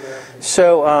bus.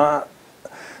 So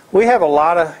we have a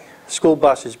lot of school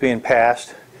buses being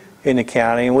passed in the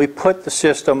county, and we put the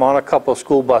system on a couple of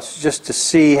school buses just to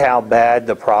see how bad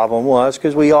the problem was,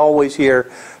 because we always hear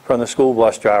from the school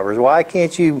bus drivers, why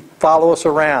can't you follow us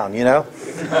around, you know?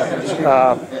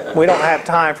 We don't have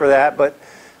time for that, but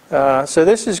so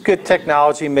this is good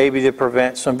technology maybe to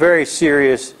prevent some very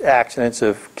serious accidents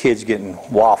of kids getting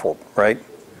waffled, right?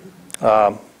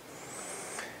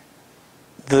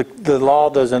 The law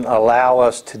doesn't allow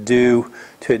us to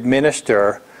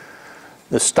administer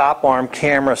the stop arm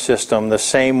camera system the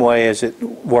same way as it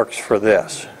works for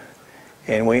this.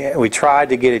 And we tried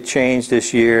to get it changed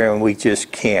this year, and we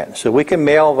just can't. So we can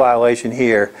mail a violation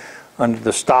here. Under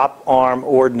the stop arm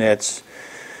ordinance,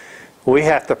 we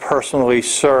have to personally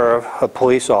serve a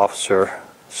police officer,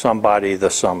 somebody, the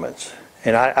summons.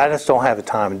 And I just don't have the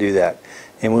time to do that.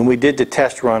 And when we did the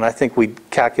test run, I think we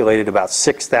calculated about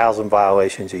 6,000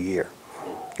 violations a year.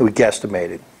 We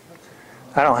guesstimated.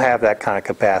 I don't have that kind of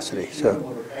capacity.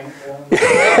 So.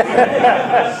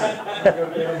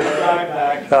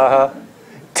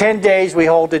 10 days we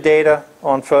hold the data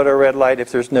on photo red light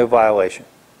if there's no violation.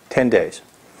 10 days.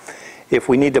 If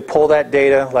we need to pull that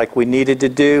data like we needed to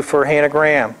do for Hannah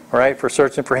Graham, right, for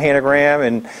searching for Hannah Graham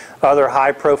and other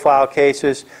high-profile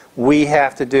cases, we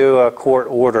have to do a court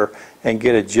order and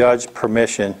get a judge's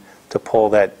permission to pull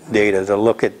that data, to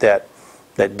look at that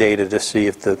data to see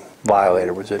if the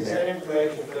violator was in Is there. that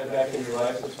information put back in your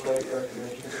license plate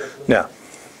recognition system? No,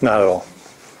 not at all.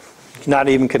 Not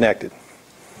even connected.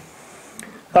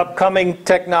 Upcoming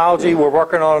technology we're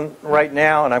working on right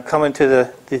now, and I'm coming to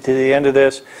the end of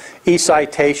this,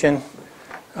 e-citation,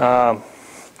 new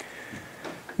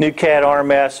CAD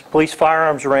RMS, police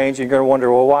firearms range. You're going to wonder,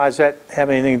 well, why does that have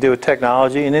anything to do with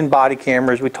technology? And then body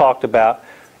cameras we talked about.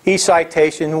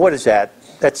 E-citation, what is that?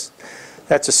 That's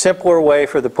a simpler way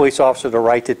for the police officer to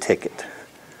write the ticket.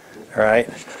 All right?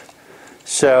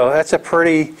 So that's a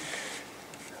pretty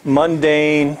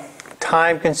mundane,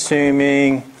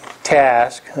 time-consuming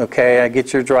task. Okay, I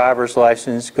get your driver's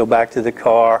license, go back to the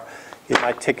car, get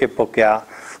my ticket book out,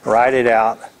 write it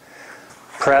out,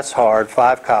 press hard,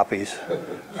 5 copies.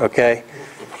 Okay,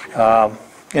 and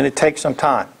it takes some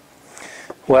time.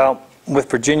 Well, with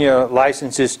Virginia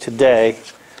licenses today,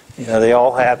 you know, they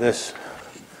all have this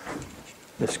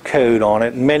code on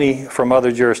it. Many from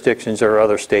other jurisdictions or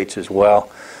other states as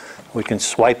well. We can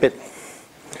swipe it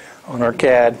on our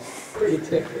CAD.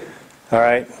 All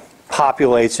right,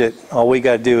 populates it. All we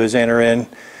got to do is enter in.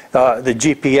 The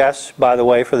GPS, by the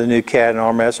way, for the new CAD and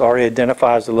RMS already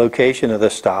identifies the location of the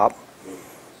stop.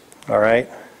 All right.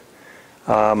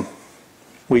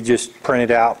 We just print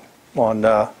it out on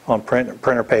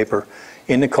printer paper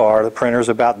in the car. The printer's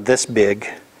about this big.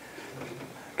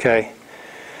 Okay.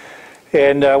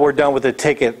 And we're done with the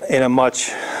ticket in a much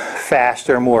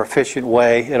faster, more efficient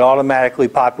way. It automatically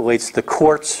populates the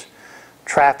court's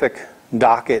traffic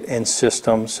docket and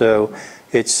system, so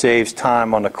it saves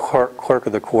time on the clerk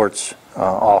of the court's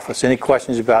office. Any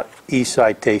questions about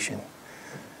e-citation?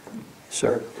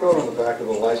 Sir? Thrown on the back of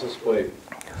the license plate.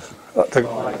 Yeah,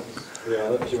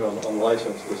 on the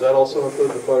license. Does that also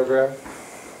include the photograph?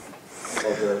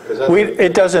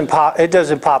 It doesn't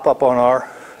pop up on our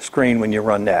screen when you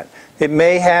run that. It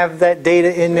may have that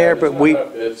data in there, but we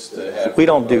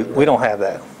don't have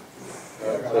that.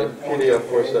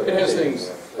 KD4ZPF. It has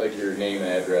things like your name,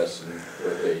 address, and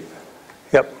birth date.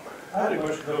 Yep. I had a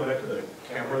question going back to the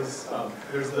cameras.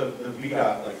 There's the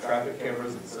VDOT, like traffic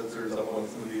cameras and sensors up on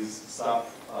some of these stop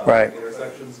Right.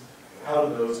 intersections. How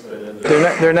do those fit into?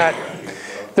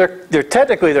 They're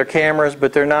technically they're cameras,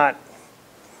 but they're not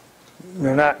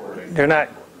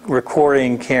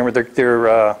recording camera.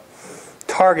 They're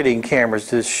targeting cameras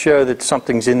to show that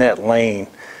something's in that lane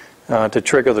to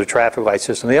trigger the traffic light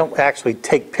system. They don't actually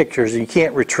take pictures. You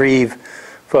can't retrieve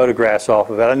photographs off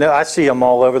of it. I know I see them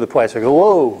all over the place. I go,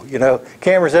 whoa, you know,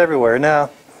 cameras everywhere. No,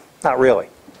 not really.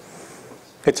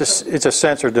 It's a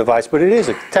sensor device, but it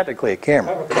is technically a I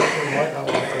camera. have a question you might not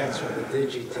want to answer the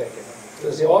digi-ticket.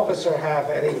 Does the officer have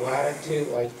any latitude,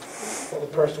 like, well, the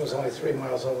person was only 3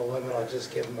 miles over the limit, I'll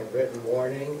just give them a written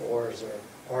warning, or is there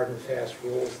hard and fast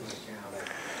rules in the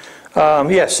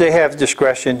county? Yes, they have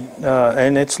discretion,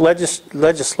 and it's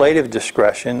legislative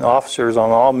discretion. Officers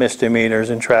on all misdemeanors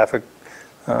and traffic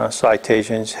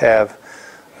citations have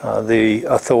the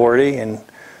authority and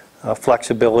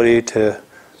flexibility to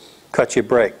cut you a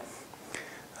break.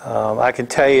 I can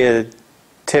tell you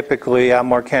typically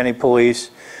Albemarle County Police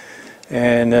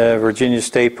and Virginia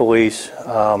State Police,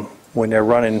 when they're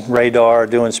running radar,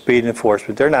 doing speed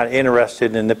enforcement, they're not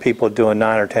interested in the people doing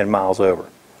 9 or 10 miles over.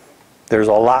 There's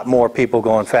a lot more people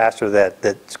going faster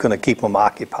that's going to keep them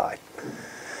occupied.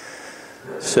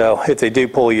 So if they do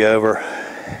pull you over,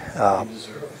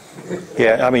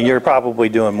 yeah, I mean, you're probably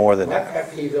doing more than My that.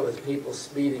 pet peeve though is people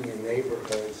speeding in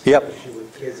neighborhoods. Yep. Especially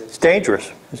with kids. It's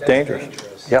dangerous. It's That's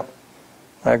dangerous. Yep.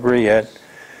 I agree, Ed.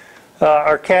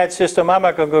 Our CAD system, I'm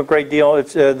not going to go a great deal.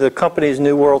 It's the company's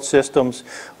New World Systems.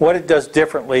 What it does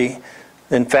differently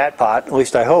than FatPot, at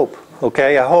least I hope,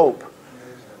 okay, I hope,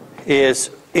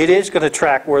 is it is going to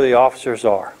track where the officers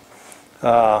are.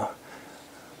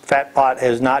 FatPot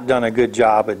has not done a good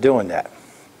job at doing that,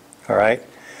 all right?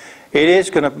 It is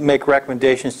going to make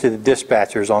recommendations to the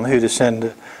dispatchers on who to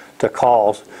send to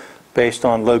calls based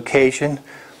on location,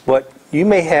 but you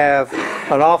may have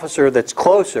an officer that's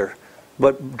closer,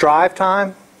 but drive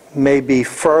time may be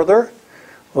further.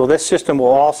 Well, this system will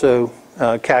also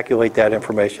calculate that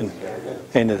information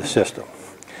into the system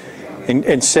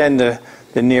and send the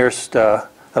nearest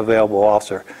available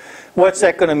officer. What's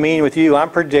that going to mean with you? I'm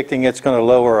predicting it's going to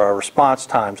lower our response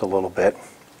times a little bit,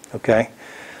 okay?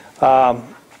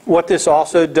 What this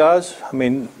also does, I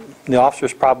mean, the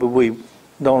officers probably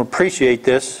don't appreciate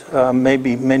this.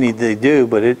 Maybe many they do,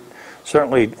 but it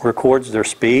certainly records their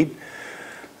speed,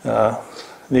 the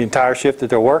entire shift that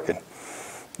they're working,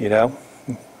 you know.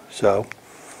 So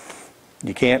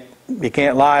you can't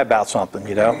lie about something,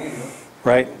 you know,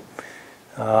 right?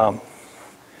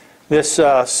 This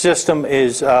system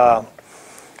is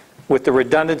with the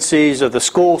redundancies of the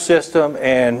school system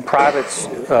and private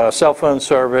cell phone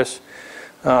service.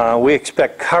 We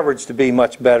expect coverage to be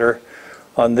much better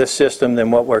on this system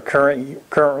than what we're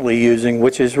currently using,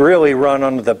 which is really run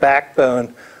under the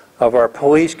backbone of our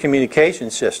police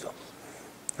communication system.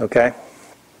 Okay?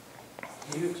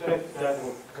 Do you expect that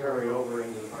will carry over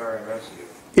into the fire and rescue?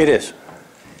 It is.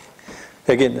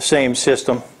 They're getting the same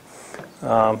system,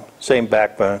 same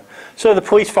backbone. So the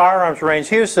police firearms range,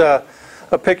 here's a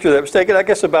picture that was taken, I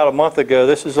guess, about a month ago.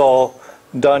 This is all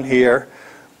done here.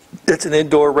 It's an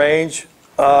indoor range.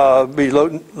 Be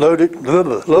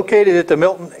located at the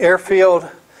Milton Airfield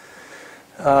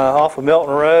off of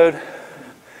Milton Road.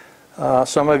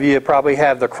 Some of you probably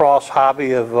have the cross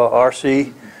hobby of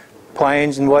RC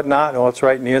planes and whatnot. Well, it's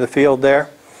right near the field there.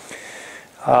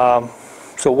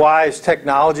 So why is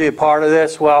technology a part of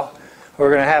this? Well, we're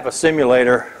going to have a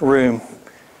simulator room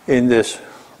in this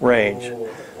range,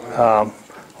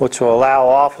 which will allow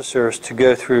officers to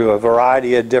go through a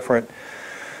variety of different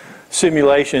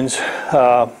simulations,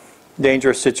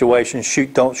 dangerous situations,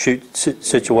 shoot, don't shoot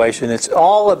situation. It's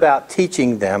all about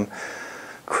teaching them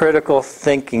critical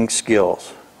thinking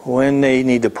skills. When they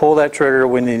need to pull that trigger,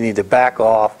 when they need to back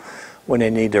off, when they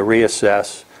need to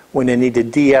reassess, when they need to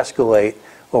de-escalate,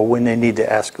 or when they need to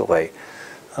escalate.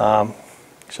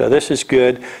 So this is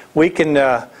good. We can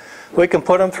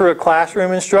put them through a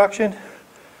classroom instruction.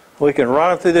 We can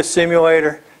run them through this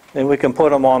simulator. Then we can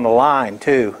put them on the line,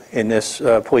 too, in this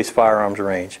police firearms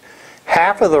range.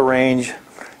 Half of the range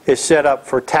is set up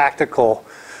for tactical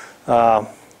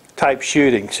type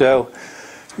shooting. So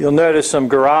you'll notice some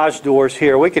garage doors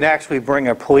here. We can actually bring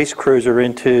a police cruiser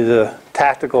into the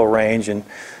tactical range and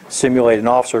simulate an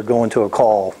officer going to a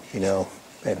call, you know,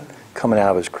 and coming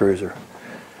out of his cruiser.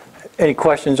 Any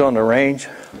questions on the range?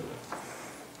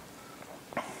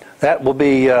 That will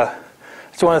be,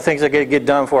 it's one of the things I got to get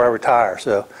done before I retire.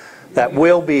 So that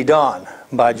will be done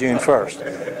by June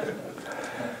 1st.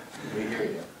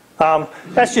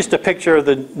 That's just a picture of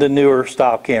the newer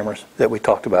style cameras that we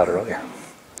talked about earlier.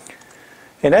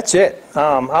 And that's it.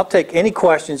 I'll take any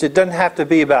questions. It doesn't have to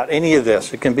be about any of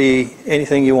this. It can be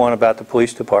anything you want about the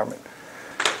police department.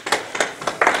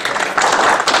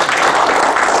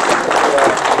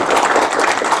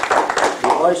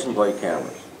 License plate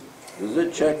cameras, does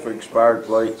it check for expired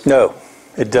plates? No,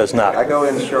 it does not. I go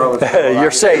in Charlottesville. You're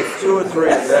safe. 2 or 3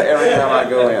 every time I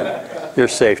go in. You're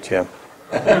safe, Jim.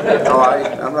 No,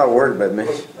 I'm not worried about me.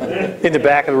 In the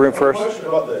back of the room first. Question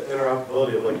about the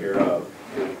interoperability of like your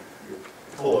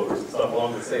pullovers and stuff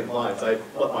along the same lines. I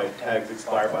let my tags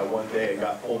expire by 1 day and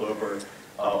got pulled over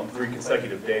 3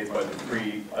 consecutive days by the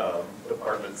 3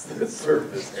 departments that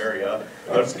serve this area.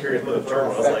 I was curious with the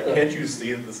term. I was like, can't you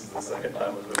see that this is the second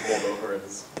time I've been pulled over?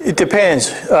 It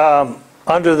depends.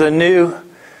 Under the new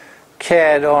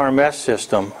CAD RMS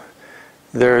system,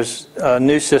 there's a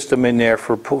new system in there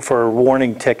for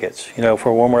warning tickets, you know,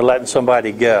 for when we're letting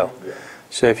somebody go.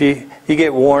 So if you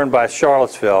get warned by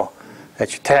Charlottesville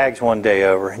that your tag's one day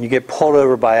over, and you get pulled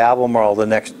over by Albemarle the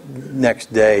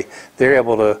next day, they're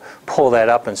able to pull that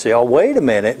up and say, oh, wait a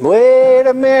minute.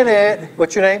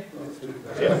 What's your name?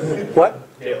 What?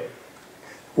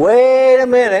 Wait a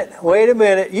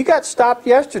minute. You got stopped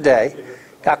yesterday.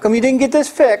 How come you didn't get this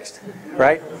fixed?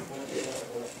 Right?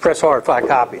 Press hard, 5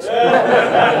 copies.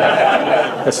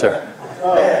 Yes, sir.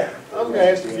 I was going to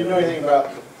ask you if you know anything about, a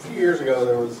few years ago,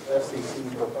 there was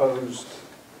FCC proposed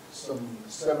some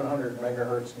 700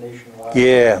 megahertz nationwide.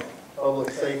 Yeah.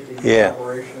 Public safety Yeah.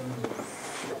 operations.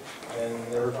 And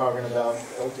they were talking about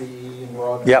LTE and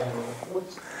broadband. Yep.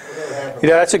 Whatever happened? You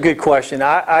know, that's a good question.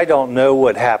 I don't know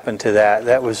what happened to that.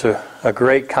 That was a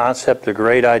great concept, a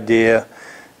great idea.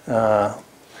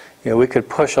 We could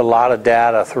push a lot of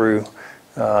data through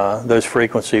those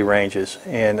frequency ranges.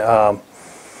 And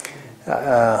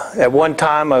at one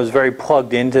time I was very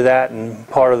plugged into that and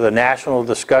part of the national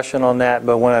discussion on that,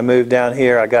 but when I moved down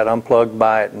here I got unplugged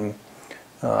by it, and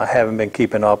I haven't been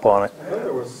keeping up on it. I know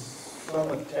there was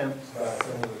some attempts by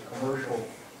some of the commercial.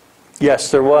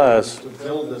 Yes, there was. To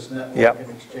build this network Yep.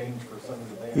 in exchange for some of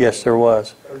the bandwidth. Yes, there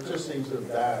was. It just seems to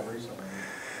have died recently.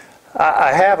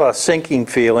 I have a sinking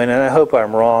feeling, and I hope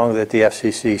I'm wrong, that the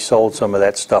FCC sold some of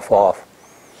that stuff off.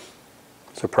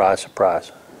 Surprise,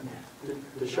 surprise.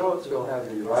 Does Charlottesville have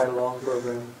the ride-along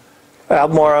program?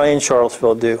 Albemarle and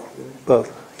Charlottesville do,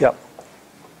 both. Yep.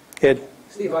 Ed?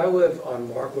 Steve, I live on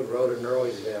Markwood Road in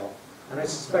Earlysville, and I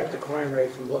suspect the crime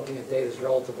rate from looking at data is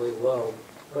relatively low.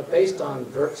 But based on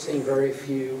seeing very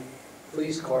few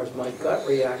police cars, my gut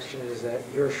reaction is that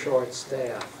you're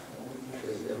short-staffed.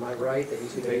 Am I right that you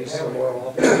could use some more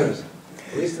officers,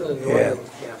 at least in the northern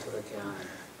half of the county?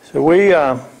 So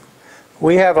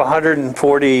we have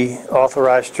 140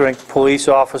 authorized strength police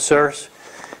officers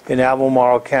in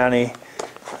Albemarle County.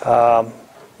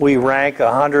 We rank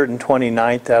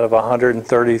 129th out of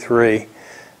 133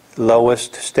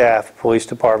 lowest staffed police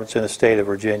departments in the state of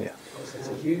Virginia. It's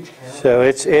a huge county. So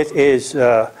it is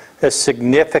a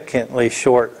significantly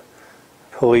short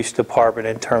police department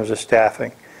in terms of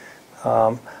staffing.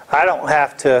 I don't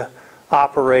have to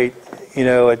operate,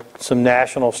 at some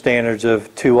national standards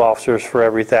of 2 officers for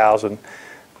every 1,000,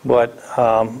 but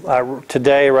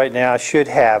today, right now, I should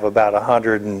have about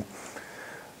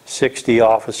 160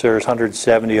 officers,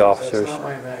 170 officers. That's not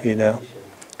my imagination.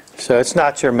 So it's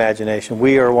not your imagination.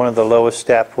 We are one of the lowest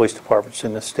staffed police departments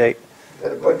in the state. Is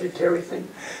that a budgetary thing?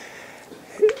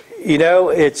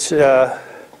 It's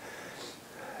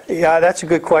yeah, that's a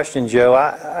good question, Joe.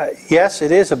 Yes,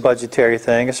 it is a budgetary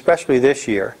thing, especially this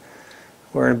year.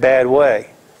 We're in a bad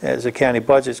way as the county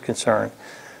budget's concerned.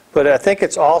 But I think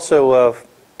it's also of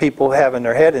people having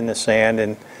their head in the sand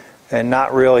and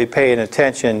not really paying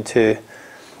attention to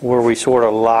where we sort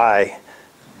of lie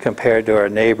compared to our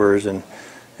neighbors and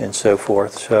so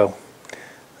forth. So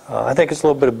I think it's a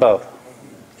little bit of both.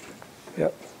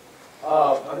 Yep.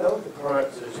 I know the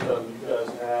current system you guys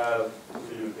have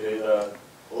to data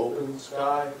Open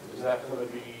Sky. Is that going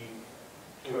to be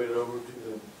carried over to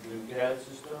the new CAD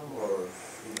system, or?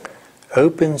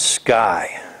 Open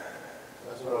Sky.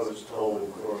 That's what I was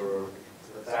told for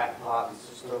the backpot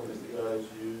system that you guys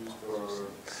use for.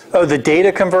 Oh, the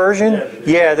data conversion?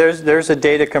 Yeah, there's a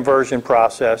data conversion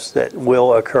process that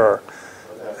will occur.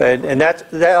 Okay. And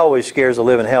that always scares the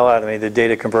living hell out of me, the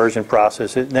data conversion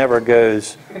process. It never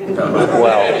goes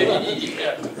well.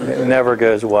 It never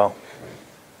goes well.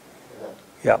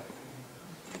 Yep.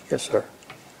 Yes, sir.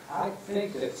 I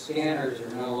think that scanners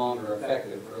are no longer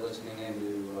effective for listening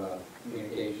into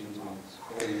communications on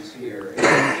screens here.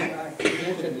 I'm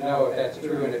interested to know if that's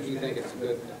true and if you think it's a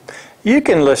good thing. You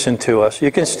can listen to us.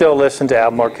 You can still listen to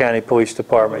Albemarle County Police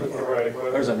Department.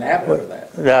 There's an app for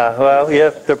that. Well, yeah,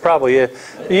 there probably is.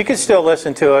 You can still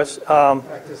listen to us. In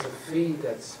fact, there's a feed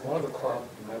that's one of the club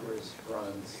members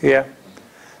runs. Yeah.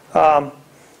 How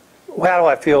do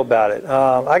I feel about it?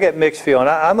 I get mixed feeling.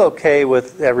 I'm okay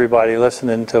with everybody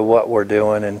listening to what we're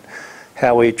doing and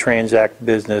how we transact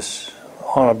business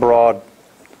on a broad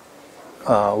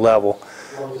level.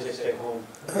 As long as they stay home.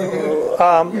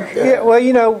 Yeah,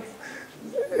 well,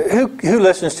 who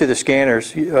listens to the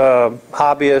scanners?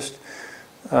 Hobbyists,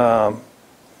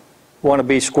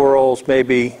 wannabe squirrels,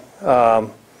 maybe,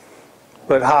 but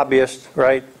hobbyists,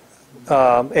 right?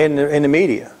 In the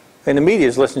media. And the media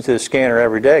is listening to the scanner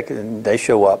every day, and they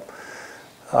show up.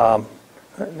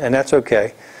 And that's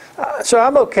okay. So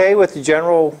I'm okay with the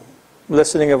general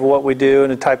listening of what we do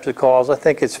and the types of calls. I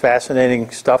think it's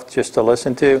fascinating stuff just to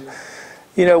listen to.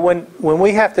 When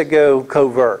we have to go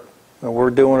covert, or we're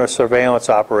doing a surveillance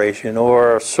operation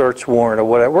or a search warrant or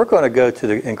whatever, we're going to go to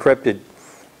the encrypted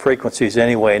frequencies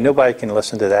anyway. Nobody can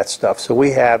listen to that stuff. So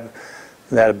we have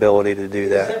that ability to do Is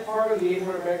that. that part of the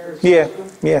 800 megahertz Yeah,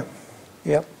 system?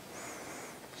 yep,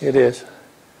 it is.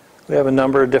 We have a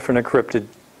number of different encrypted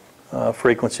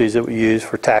frequencies that we use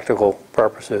for tactical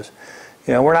purposes.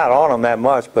 You know, we're not on them that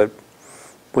much, but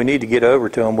we need to get over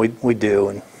to them. We do,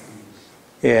 and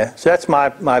yeah. So that's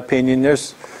my opinion.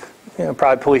 There's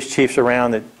probably police chiefs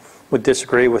around that would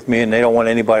disagree with me, and they don't want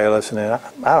anybody listening. I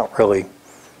don't really.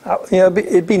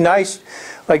 It'd be nice,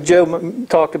 like Joe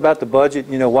talked about the budget.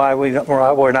 You know, why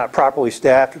we're not properly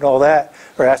staffed and all that,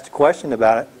 or asked a question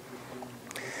about it.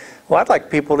 Well, I'd like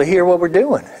people to hear what we're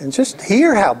doing and just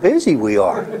hear how busy we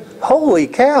are. Holy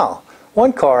cow.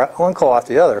 One call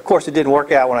after the other. Of course, it didn't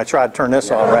work out when I tried to turn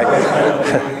this on, right?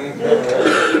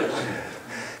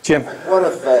 Jim? What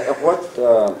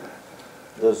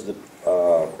does the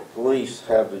police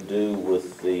have to do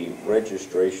with the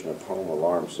registration of home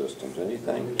alarm systems?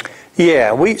 Anything?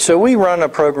 Yeah, we run a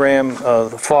program,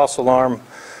 the false alarm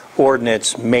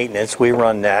ordinance maintenance. We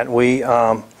run that.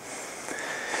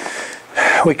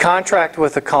 We contract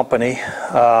with a company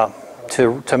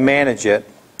to manage it.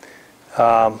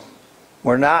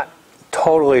 We're not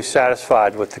totally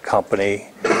satisfied with the company,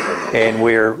 and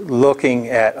we're looking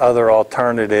at other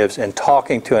alternatives and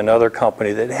talking to another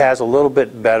company that has a little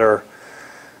bit better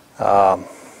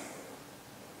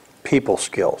people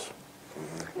skills.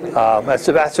 That's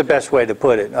the best way to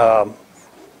put it.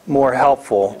 More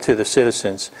helpful to the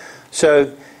citizens.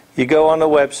 So you go on the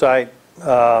website.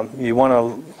 You want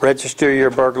to register your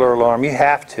burglar alarm. You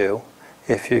have to.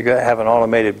 If you have an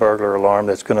automated burglar alarm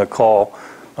that's going to call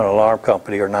an alarm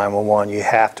company or 911, you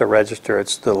have to register.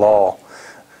 It's the law.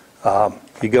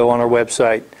 You go on our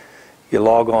website, you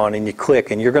log on, and you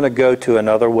click, and you're going to go to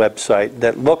another website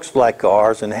that looks like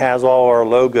ours and has all our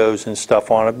logos and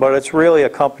stuff on it, but it's really a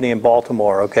company in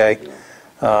Baltimore, okay,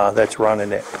 that's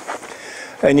running it.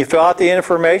 And you fill out the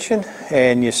information,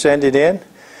 and you send it in.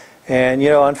 And,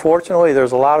 unfortunately,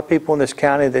 there's a lot of people in this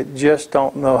county that just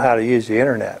don't know how to use the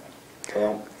internet.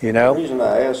 Well, the reason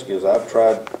I ask is I've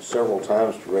tried several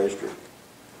times to register,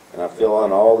 and I fill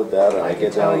in all the data, and I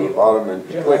get down to the bottom and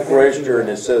click register, and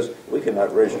it says, we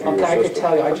cannot register your system. I can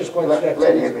tell you, I just want to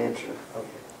Let him answer. Okay.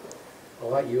 I'll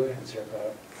let you answer about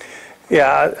it.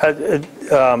 Yeah,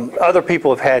 other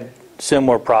people have had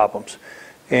similar problems.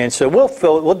 And so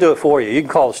we'll do it for you. You can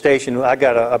call the station. I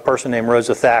got a person named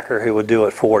Rosa Thacker who will do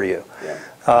it for you. Yeah.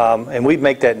 And we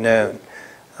make that known.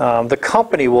 The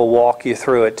company will walk you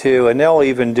through it too, and they'll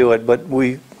even do it. But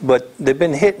they've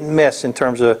been hit and miss in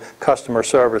terms of customer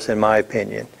service, in my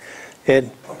opinion.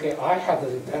 Okay, I had the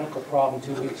identical problem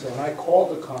 2 weeks ago, and I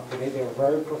called the company. They were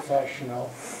very professional,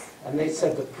 and they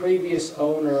said the previous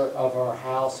owner of our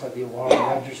house had the alarm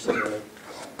registered.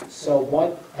 So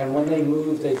when they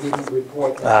moved, they didn't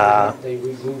report that they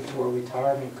removed to a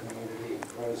retirement community in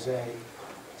Rose.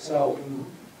 So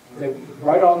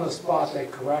right on the spot, they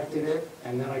corrected it,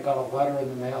 and then I got a letter in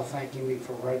the mail thanking me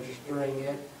for registering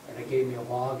it, and it gave me a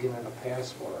login and a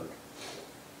password.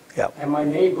 Yep. And my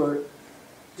neighbor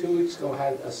 2 weeks ago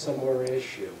had a similar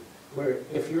issue, where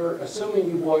if you're assuming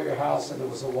you bought your house and there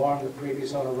was an alarm the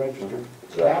previous owner registered,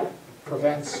 that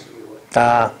prevents you.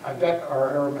 I bet our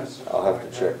error message. I'll have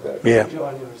to check that. Yeah.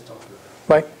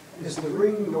 Right. Is the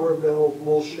Ring doorbell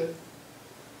bullshit?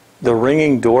 The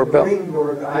ringing doorbell? The Ring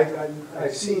doorbell.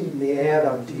 I've seen the ad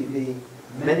on TV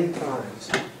many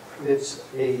times. It's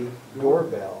a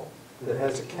doorbell that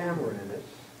has a camera in it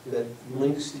that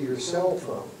links to your cell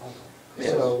phone.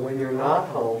 Yes. So when you're not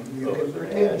home, you can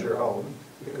pretend you're home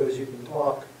because you can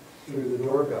talk through the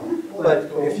doorbell. But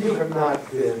if you have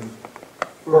not been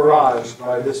barraged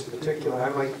by this particular, I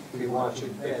might be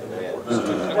watching bad networks.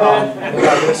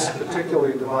 By this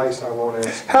particular device, I won't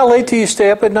ask. How late do you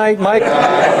stay up at night, Mike?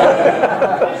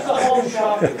 It's the home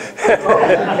shopping.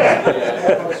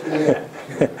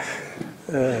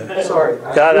 Sorry.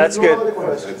 No, that's good.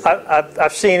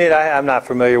 I've seen it. I'm not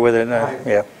familiar with it. No.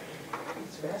 Yeah.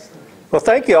 Well,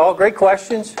 thank you all. Great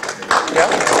questions. Yeah,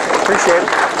 appreciate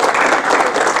it.